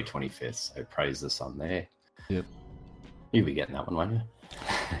on May 25th. So praise the sun there. Yep. You'll be getting that one, won't you?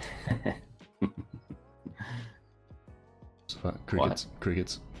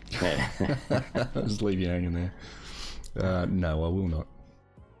 Crickets. I'll just leave you hanging there. No, I will not.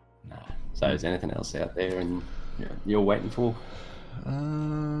 Nah. So is there anything else out there and you're waiting for?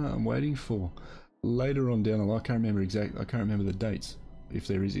 I'm waiting for later on down the line. I can't remember the dates. If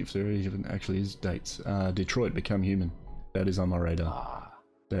there even actually is dates. Detroit Become Human. That is on my radar.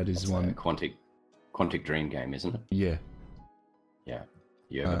 That is one. A Quantic Dream game, isn't it? Yeah. Yeah.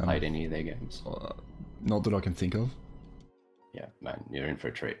 You ever played any of their games? Not that I can think of. Yeah, man, you're in for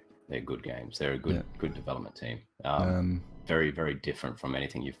a treat. They're good games. They're a good development team. Very, very different from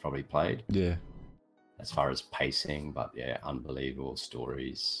anything you've probably played. Yeah. As far as pacing, but unbelievable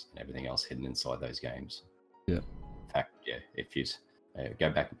stories and everything else hidden inside those games. Yeah. In fact, if you go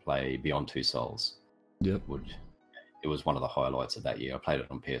back and play Beyond Two Souls. Yep. It was one of the highlights of that year. I played it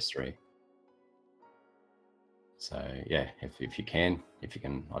on PS3. So if you can,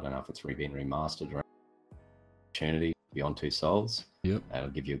 I don't know if it's been remastered or opportunity. Beyond Two Souls. Yep. That'll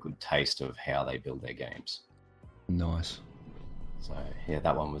give you a good taste of how they build their games. Nice. So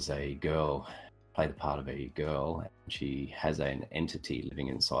that one was a girl, played the part of a girl, and she has an entity living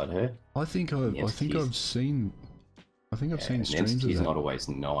inside her. I think I've seen streams of that. It's not always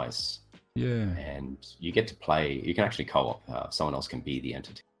nice. Yeah. And you get to play. You can actually co-op. Someone else can be the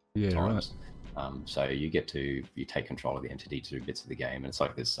entity. Yeah. Right. So you take control of the entity to do bits of the game, and it's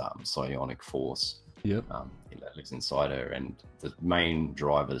like this psionic force. Yep. That lives inside her, and the main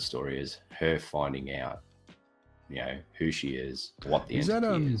driver of the story is her finding out, who she is, what the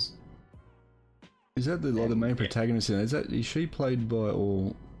entity is. Is that the main protagonist? Is she played by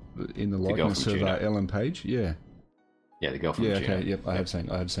or in the likeness of Ellen Page? Yeah. Yeah, the girl from Juno. Okay. Yep. I have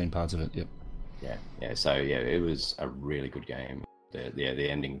seen parts of it. Yep. Yeah. So it was a really good game. The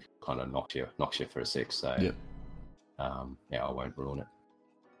ending kind of knocks you for a six. So yep. I won't ruin it.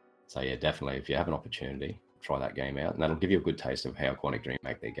 So definitely, if you have an opportunity, try that game out, and that'll give you a good taste of how Quantic Dream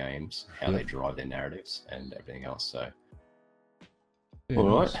make their games, how they drive their narratives, and everything else. So Yeah,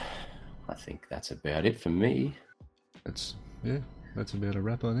 All nice. right. I think that's about it for me. That's about a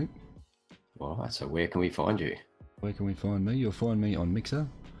wrap, I think. All right. So where can we find you? Where can we find me? You'll find me on Mixer,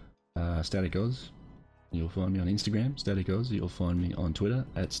 Static Oz. You'll find me on Instagram, Static Oz. You'll find me on Twitter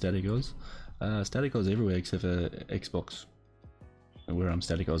at Static Oz. Static Oz everywhere except for Xbox, where I'm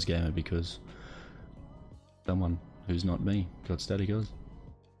Static Oz Gamer because someone who's not me got Static Oz.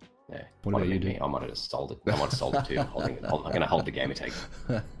 Yeah. What Might about have you, been me. dude? I might have just sold it. I might have sold it too. I'm going to hold the gamer tag.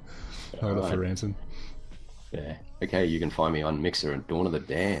 Hold it for Alright. ransom. Yeah. Okay. You can find me on Mixer at Dawn of the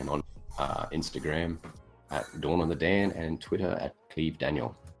Dan, on Instagram at Dawn of the Dan, and Twitter at Cleve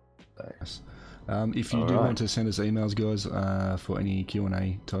Daniel. So, Yes. If you do Alright. want to send us emails, guys, for any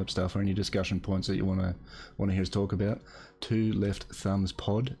Q&A type stuff or any discussion points that you want to hear us talk about,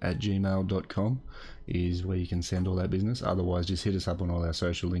 2leftthumbspod@gmail.com is where you can send all that business. Otherwise, just hit us up on all our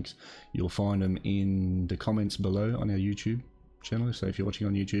social links. You'll find them in the comments below on our YouTube channel. So if you're watching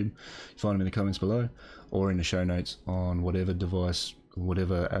on YouTube, you find them in the comments below or in the show notes on whatever device,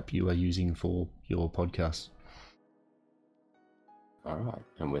 whatever app you are using for your podcast. all right.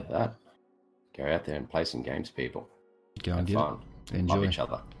 And with that, go out there and play some games, people. Go and Have get fun. it. Enjoy. Love each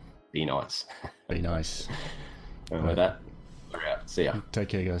other. Be nice. Be nice. And with that, we're out. See ya. Take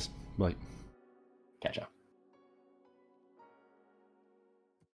care, guys. Bye. Catch up.